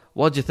 well,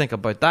 what do you think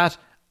about that?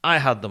 I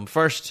had them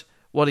 1st.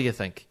 What do you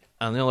think?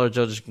 And the other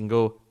judges can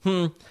go,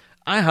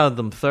 I had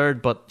them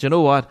 3rd, but do you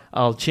know what?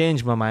 I'll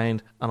change my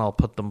mind and I'll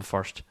put them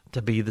 1st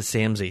to be the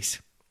samesies.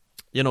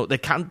 You know, they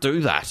can't do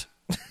that.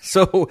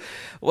 So,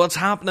 what's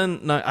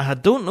happening now? I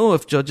don't know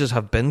if judges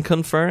have been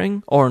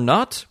conferring or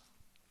not.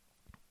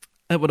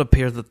 It would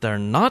appear that they're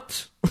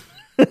not.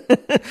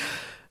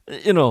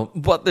 You know,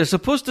 what they're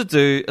supposed to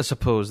do, I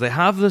suppose, they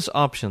have this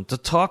option to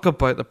talk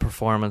about the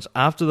performance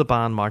after the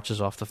band marches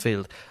off the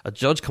field. A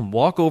judge can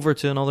walk over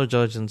to another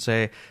judge and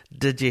say,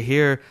 did you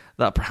hear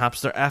that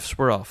perhaps their Fs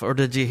were off? Or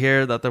did you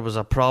hear that there was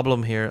a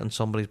problem here in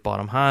somebody's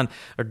bottom hand?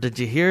 Or did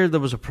you hear there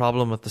was a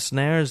problem with the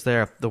snares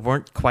there? They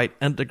weren't quite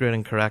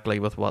integrating correctly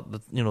with what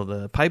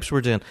the pipes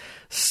were doing.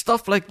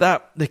 Stuff like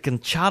that. They can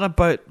chat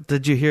about,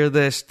 did you hear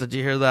this? Did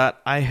you hear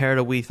that? I heard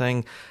a wee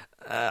thing.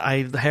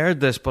 I heard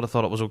this, but I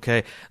thought it was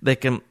okay. They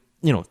can,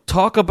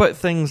 talk about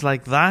things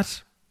like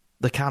that.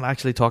 They can't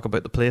actually talk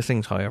about the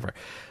placings, however.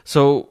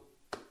 So,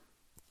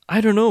 I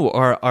don't know.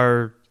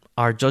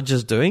 Are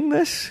judges doing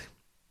this?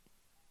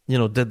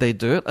 Did they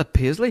do it at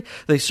Paisley?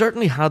 They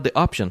certainly had the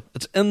option.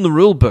 It's in the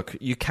rule book.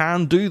 You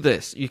can do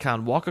this. You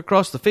can walk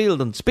across the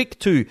field and speak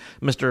to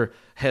Mr.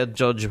 Head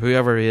Judge,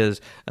 whoever he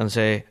is, and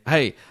say,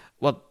 hey,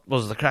 what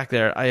was the crack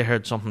there? I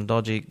heard something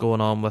dodgy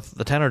going on with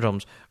the tenor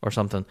drums or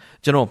something.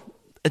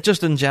 It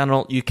just in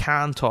general, you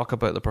can talk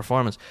about the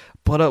performance.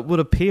 But it would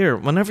appear,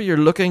 whenever you're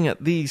looking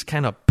at these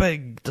kind of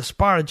big,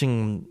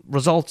 disparaging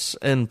results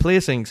in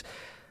placings,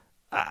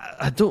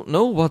 I don't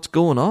know what's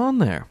going on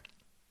there.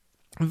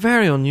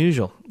 Very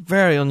unusual.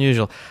 Very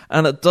unusual.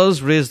 And it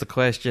does raise the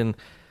question,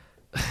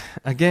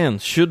 again,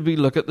 should we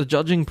look at the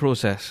judging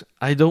process?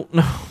 I don't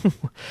know.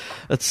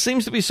 It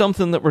seems to be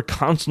something that we're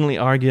constantly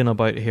arguing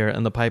about here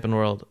in the piping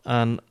world.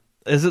 And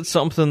is it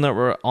something that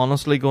we're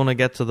honestly going to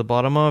get to the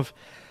bottom of?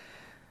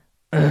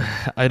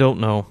 I don't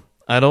know.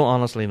 I don't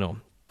honestly know.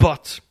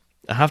 But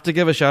I have to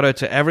give a shout out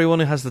to everyone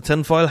who has the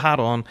tinfoil hat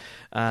on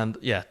and,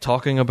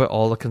 talking about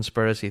all the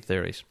conspiracy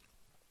theories.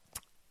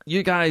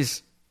 You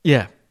guys,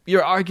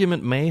 your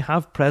argument may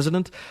have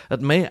precedent.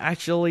 It may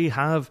actually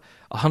have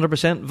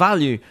 100%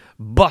 value.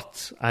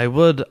 But I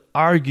would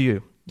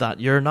argue that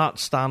you're not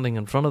standing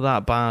in front of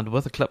that band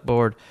with a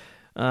clipboard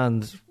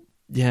and,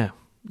 you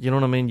know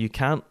what I mean? You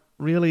can't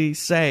really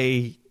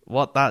say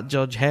what that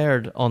judge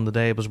heard on the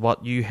day was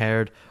what you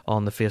heard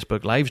on the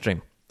Facebook live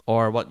stream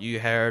or what you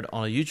heard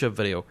on a YouTube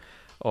video.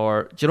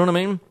 Or, do you know what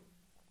I mean?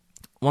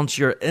 Once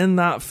you're in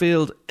that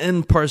field,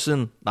 in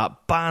person,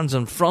 that band's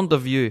in front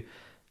of you,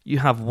 you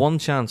have one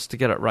chance to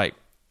get it right.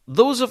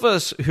 Those of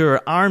us who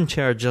are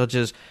armchair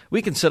judges,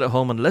 we can sit at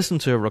home and listen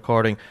to a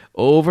recording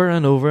over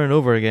and over and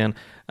over again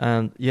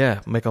and,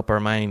 make up our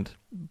mind.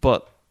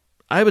 But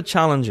I would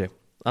challenge you,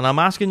 and I'm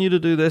asking you to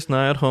do this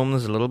now at home.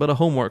 There's a little bit of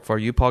homework for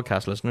you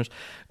podcast listeners.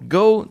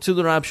 Go to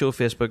the Rab Show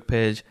Facebook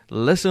page,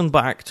 listen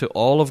back to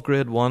all of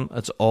Grade 1.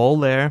 It's all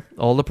there.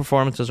 All the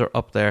performances are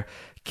up there.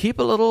 Keep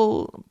a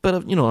little bit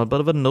of, a bit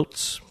of a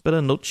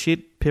note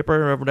sheet,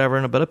 paper or whatever,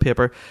 and a bit of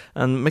paper,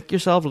 and make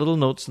yourself little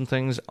notes and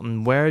things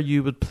on where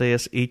you would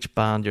place each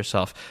band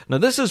yourself. Now,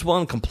 this is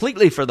one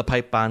completely for the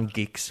pipe band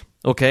geeks,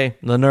 okay?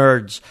 The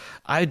nerds.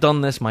 I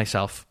done this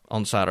myself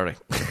on Saturday.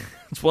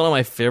 It's one of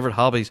my favourite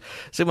hobbies.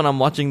 See, when I'm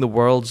watching the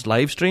world's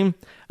live stream,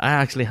 I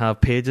actually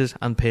have pages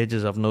and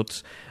pages of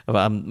notes.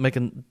 I'm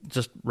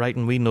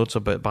writing wee notes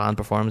about band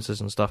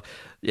performances and stuff.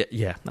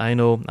 Yeah, I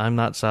know, I'm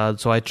not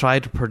sad. So I try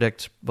to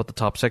predict what the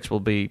top 6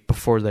 will be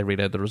before they read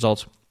out the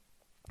results.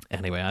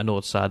 Anyway, I know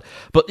it's sad.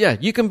 But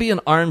you can be an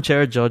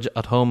armchair judge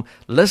at home.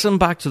 Listen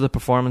back to the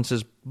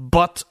performances,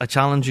 but I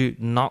challenge you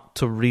not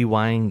to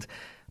rewind.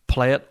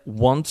 Play it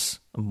once,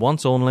 and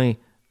once only,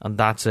 and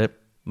that's it.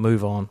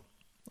 Move on.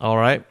 All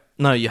right?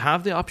 Now, you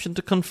have the option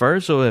to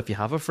confer, so if you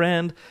have a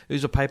friend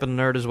who's a piping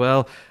nerd as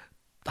well,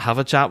 have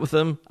a chat with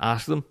them,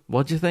 ask them,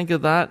 what do you think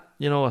of that?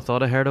 I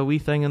thought I heard a wee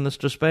thing in the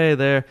strathspey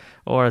there,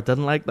 or I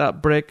didn't like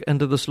that break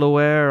into the slow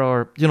air,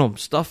 or,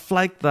 stuff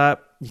like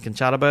that. You can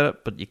chat about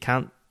it, but you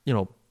can't,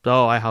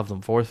 I have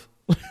them fourth.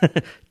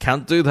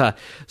 Can't do that.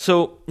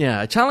 So,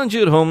 I challenge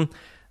you at home,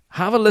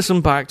 have a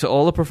listen back to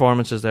all the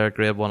performances there at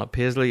Grade 1 at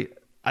Paisley.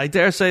 I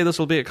dare say this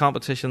will be a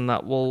competition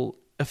that will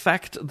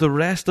affect the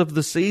rest of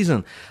the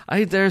season.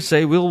 I dare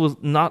say we'll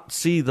not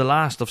see the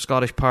last of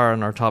Scottish Power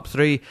in our top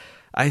 3.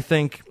 I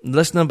think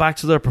listening back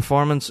to their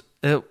performance,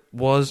 it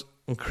was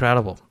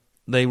incredible.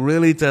 They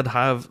really did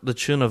have the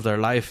tune of their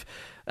life,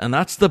 and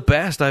that's the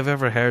best I've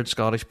ever heard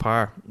Scottish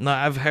Power.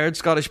 Now, I've heard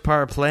Scottish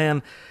Power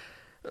playing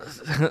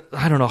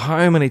I don't know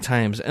how many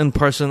times in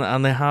person,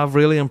 and they have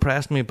really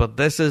impressed me, but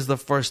this is the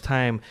first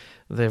time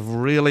they've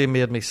really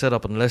made me sit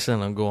up and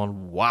listen and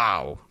going,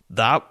 wow,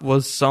 that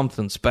was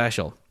something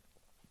special.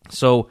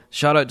 So,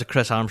 shout out to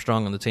Chris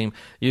Armstrong and the team.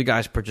 You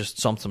guys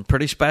produced something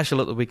pretty special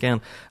at the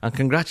weekend, and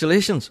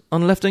congratulations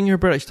on lifting your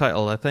British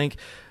title. I think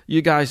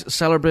you guys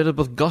celebrated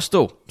with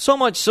gusto. So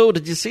much so,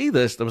 did you see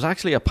this? There was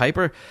actually a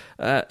piper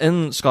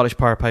in Scottish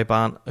Power Pipe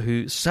Band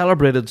who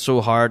celebrated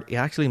so hard, he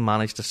actually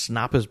managed to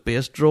snap his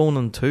bass drone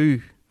in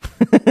two.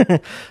 I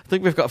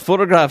think we've got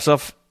photographs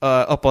up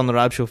on the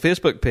Rab Show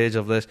Facebook page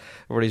of this,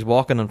 where he's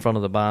walking in front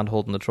of the band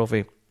holding the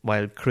trophy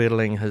while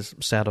cradling his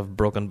set of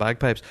broken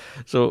bagpipes.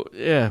 So,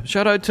 yeah,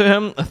 shout out to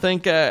him. I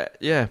think,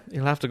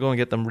 he'll have to go and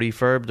get them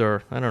refurbed,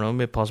 or, I don't know,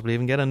 maybe possibly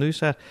even get a new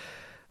set.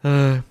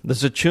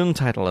 There's a tune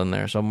title in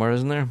there somewhere,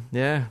 isn't there?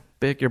 Yeah,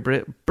 break your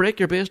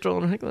bass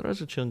drum. I think there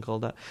is a tune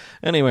called that.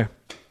 Anyway,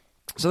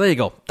 so there you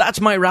go. That's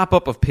my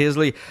wrap-up of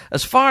Paisley.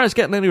 As far as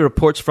getting any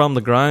reports from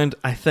the ground,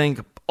 I think,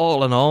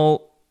 all in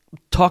all,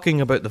 talking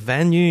about the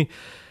venue,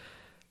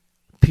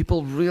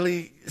 people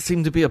really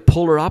seem to be a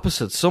polar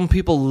opposite. Some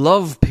people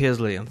love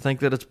Paisley and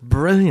think that it's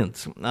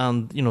brilliant,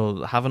 and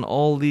having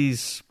all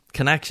these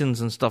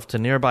connections and stuff to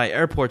nearby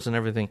airports and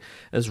everything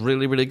is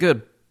really, really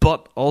good.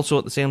 But also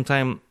at the same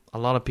time, a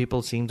lot of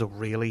people seem to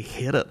really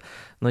hate it.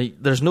 Now,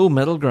 there's no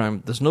middle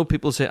ground. There's no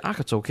people say,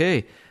 it's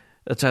okay.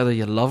 It's either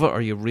you love it or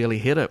you really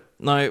hate it.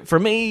 Now, for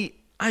me,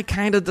 I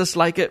kind of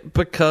dislike it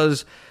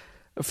because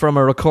from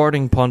a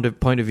recording point of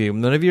view,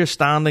 whenever you're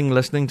standing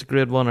listening to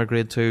Grade 1 or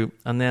Grade 2,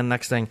 and then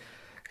next thing,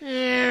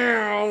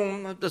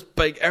 this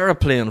big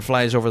aeroplane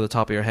flies over the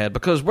top of your head,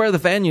 because where the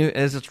venue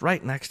is, it's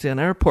right next to an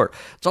airport.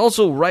 It's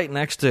also right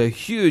next to a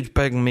huge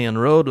big main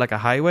road, like a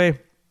highway.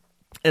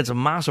 It's a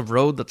massive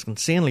road that's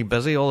insanely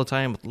busy all the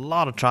time, with a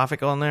lot of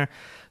traffic on there.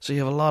 So you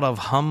have a lot of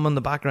hum in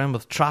the background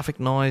with traffic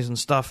noise and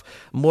stuff,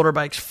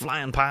 motorbikes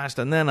flying past,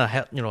 and then a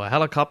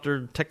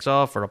helicopter takes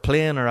off, or a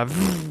plane, or a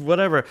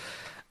whatever.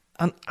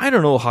 And I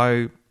don't know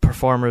how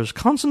performers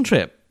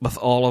concentrate with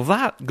all of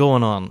that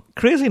going on.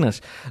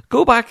 Craziness.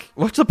 Go back,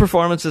 watch the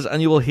performances,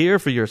 and you will hear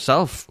for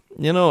yourself.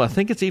 I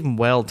think it's even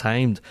well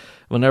timed.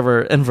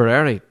 Whenever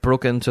Inverary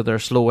broke into their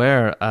slow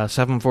air, a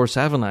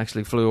 747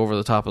 actually flew over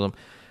the top of them.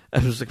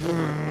 It was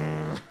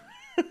like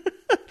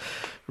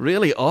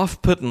really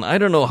off-putting. I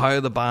don't know how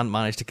the band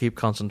managed to keep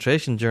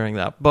concentration during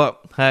that. But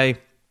hey,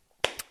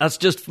 That's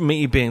just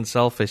me being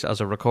selfish as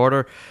a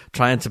recorder,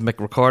 trying to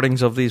make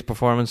recordings of these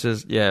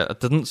performances. Yeah, it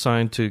didn't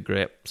sound too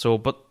great. So,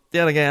 but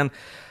then again,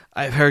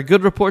 I've heard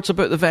good reports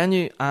about the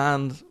venue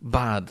and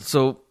bad.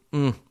 So,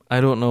 I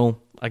don't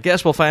know. I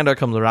guess we'll find out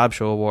come the Rab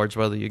Show Awards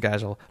whether you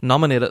guys will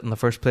nominate it in the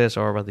first place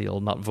or whether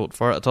you'll not vote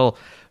for it at all.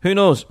 Who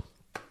knows?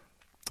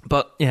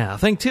 But yeah, I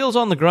think Tales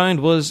on the Ground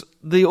was,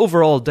 the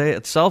overall day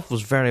itself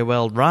was very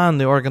well ran.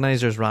 The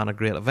organisers ran a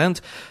great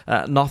event.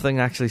 Nothing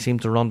actually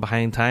seemed to run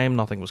behind time.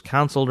 Nothing was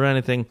cancelled or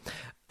anything.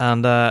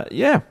 And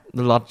yeah,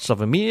 lots of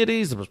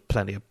amenities. There was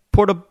plenty of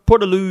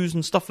portaloos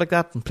and stuff like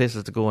that, and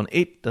places to go and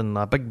eat, and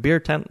a big beer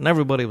tent, and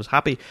everybody was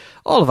happy.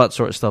 All of that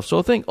sort of stuff. So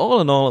I think all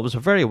in all, it was a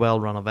very well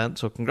run event.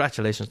 So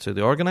congratulations to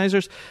the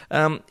organisers.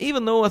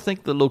 Even though I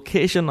think the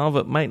location of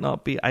it might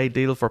not be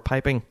ideal for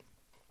piping,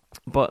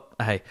 but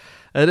hey,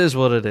 it is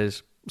what it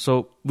is.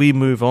 So we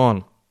move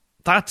on.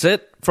 That's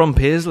it from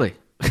Paisley.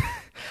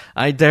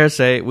 I dare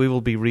say we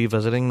will be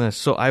revisiting this.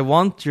 So I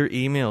want your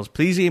emails.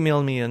 Please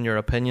email me in your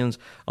opinions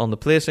on the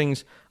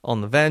placings,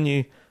 on the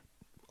venue,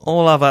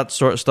 all of that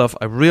sort of stuff.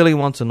 I really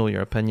want to know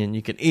your opinion.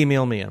 You can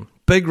email me in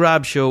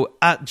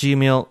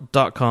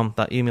bigrabshow@gmail.com.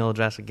 That email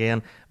address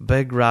again,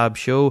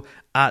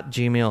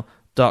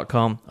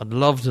 bigrabshow@gmail.com. I'd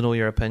love to know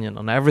your opinion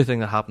on everything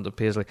that happened at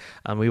Paisley,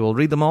 and we will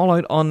read them all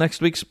out on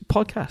next week's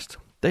podcast.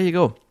 There you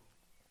go.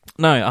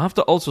 Now, I have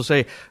to also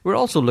say, we're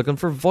also looking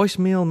for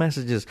voicemail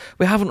messages.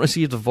 We haven't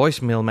received a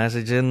voicemail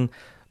message in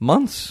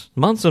months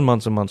and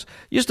months.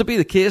 Used to be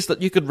the case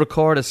that you could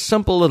record a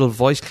simple little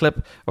voice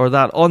clip or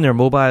that on your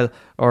mobile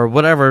or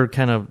whatever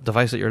kind of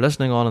device that you're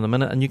listening on in a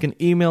minute, and you can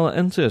email it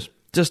into us.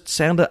 Just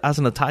send it as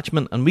an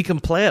attachment and we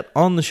can play it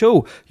on the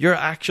show. Your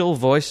actual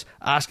voice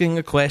asking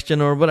a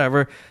question or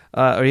whatever,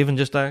 or even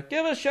just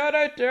give a shout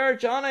out there,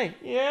 Johnny.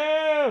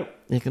 Yeah,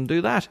 you can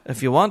do that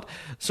if you want.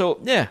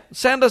 So yeah,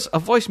 send us a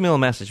voicemail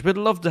message. We'd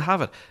love to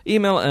have it.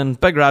 Email in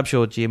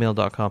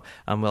bigrabshow@gmail.com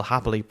and we'll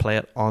happily play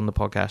it on the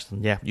podcast.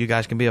 And yeah, you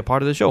guys can be a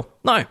part of the show.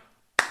 Now,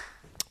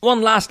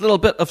 one last little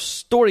bit of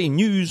story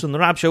news on the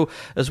Rab Show,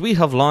 as we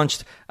have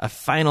launched a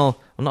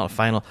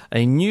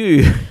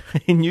new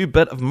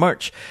bit of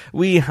merch.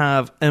 We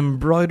have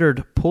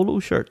embroidered polo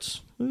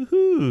shirts.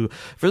 Woohoo.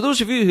 For those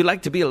of you who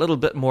like to be a little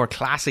bit more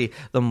classy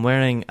than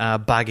wearing a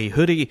baggy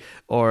hoodie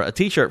or a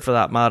t-shirt for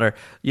that matter,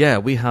 yeah,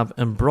 we have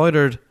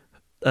embroidered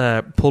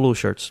polo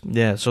shirts.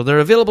 Yeah, so they're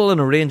available in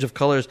a range of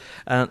colours,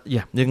 and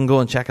yeah, you can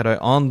go and check it out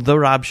on the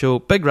Rab Show,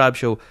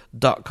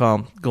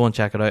 bigrabshow.com. Go and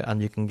check it out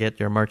and you can get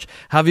your merch.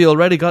 Have you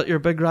already got your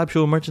Big Rab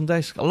Show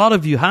merchandise? A lot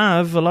of you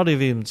have. A lot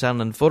of you have been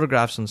sending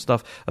photographs and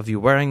stuff of you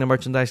wearing the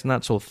merchandise and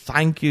that, so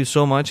thank you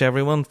so much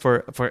everyone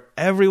for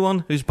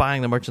everyone who's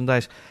buying the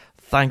merchandise.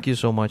 Thank you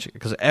so much,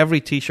 because every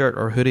t-shirt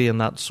or hoodie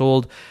and that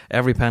sold,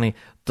 every penny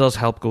does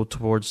help go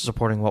towards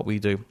supporting what we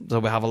do. So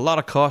we have a lot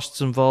of costs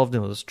involved.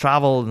 You know, there's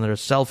travel and there's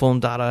cell phone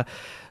data,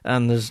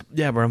 and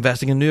we're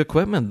investing in new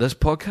equipment. This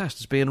podcast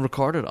is being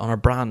recorded on a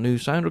brand new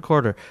sound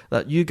recorder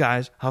that you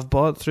guys have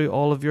bought through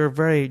all of your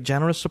very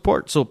generous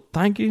support. So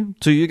thank you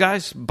to you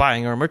guys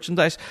buying our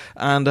merchandise,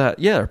 and our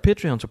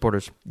Patreon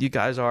supporters. You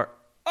guys are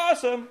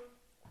awesome.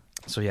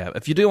 So yeah,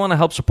 if you do want to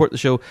help support the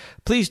show,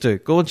 please do.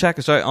 Go and check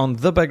us out on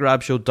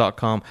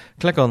thebigrabshow.com.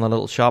 Click on the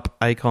little shop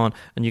icon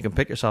and you can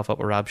pick yourself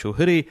up a Rab Show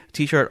hoodie,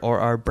 t-shirt, or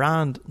our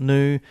brand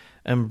new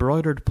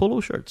embroidered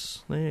polo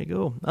shirts. There you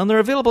go. And they're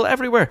available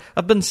everywhere.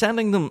 I've been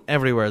sending them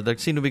everywhere. They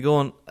seem to be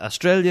going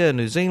Australia,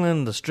 New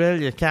Zealand,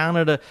 Australia,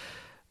 Canada,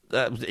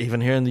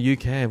 even here in the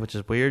UK, which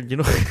is weird, you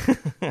know.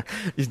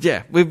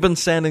 Yeah, we've been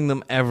sending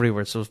them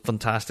everywhere, so it's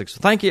fantastic. So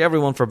thank you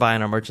everyone for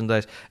buying our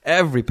merchandise.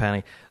 Every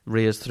penny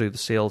raised through the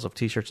sales of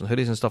t-shirts and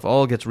hoodies and stuff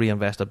all gets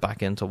reinvested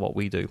back into what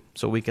we do,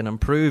 so we can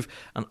improve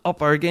and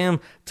up our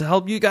game to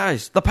help you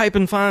guys, the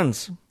piping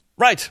fans.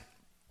 Right.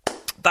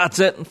 That's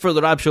it for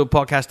the Rab Show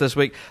podcast this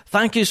week.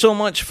 Thank you so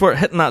much for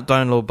hitting that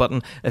download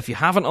button. If you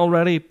haven't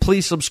already,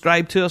 please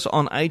subscribe to us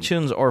on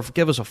iTunes or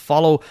give us a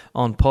follow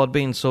on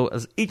Podbean, so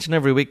as each and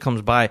every week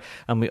comes by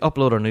and we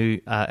upload our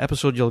new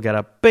episode, you'll get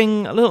a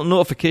bing, a little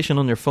notification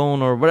on your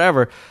phone or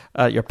wherever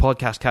your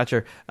podcast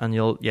catcher, and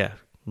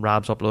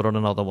Rab's uploaded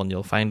another one,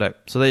 you'll find out.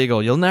 So there you go.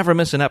 You'll never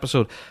miss an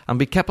episode and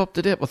be kept up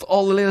to date with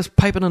all the latest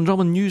piping and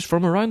drumming news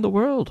from around the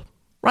world.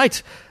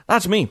 Right,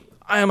 that's me.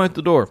 I am out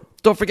the door.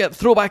 Don't forget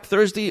Throwback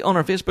Thursday on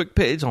our Facebook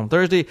page on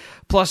Thursday,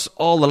 plus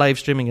all the live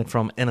streaming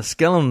from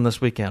Enniskillen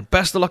this weekend.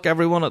 Best of luck,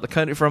 everyone, at the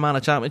County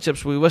Fermanagh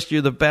Championships. We wish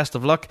you the best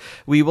of luck.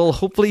 We will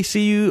hopefully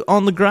see you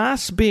on the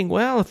grass, being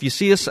well. If you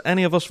see us,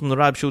 any of us from the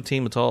Rab Show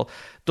team at all,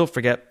 don't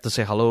forget to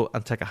say hello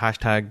and take a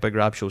hashtag Big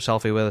Rab Show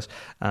selfie with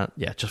us.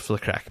 Just for the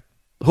crack.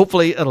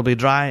 Hopefully it'll be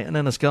dry in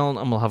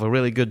Enniskillen and we'll have a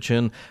really good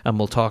tune, and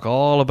we'll talk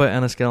all about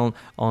Enniskillen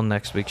on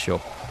next week's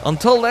show.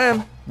 Until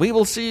then, we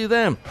will see you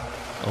then.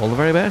 All the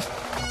very best.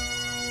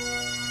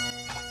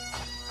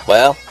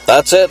 Well,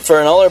 that's it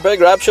for another Big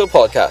Rab Show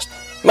podcast.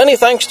 Many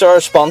thanks to our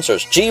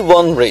sponsors,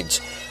 G1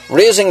 Reeds,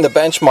 raising the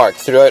benchmark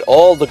throughout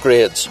all the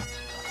grades.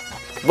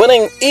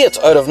 Winning 8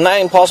 out of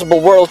 9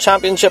 possible World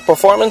Championship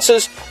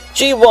performances,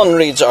 G1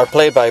 Reeds are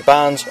played by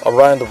bands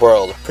around the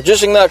world,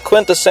 producing that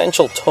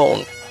quintessential tone.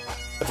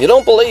 If you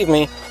don't believe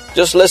me,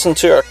 just listen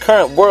to our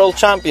current world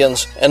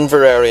champions in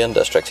Verarian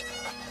District.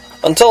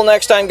 Until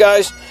next time,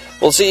 guys,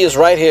 we'll see you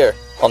right here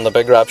on the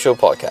Big Rap Show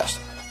podcast.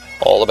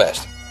 All the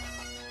best.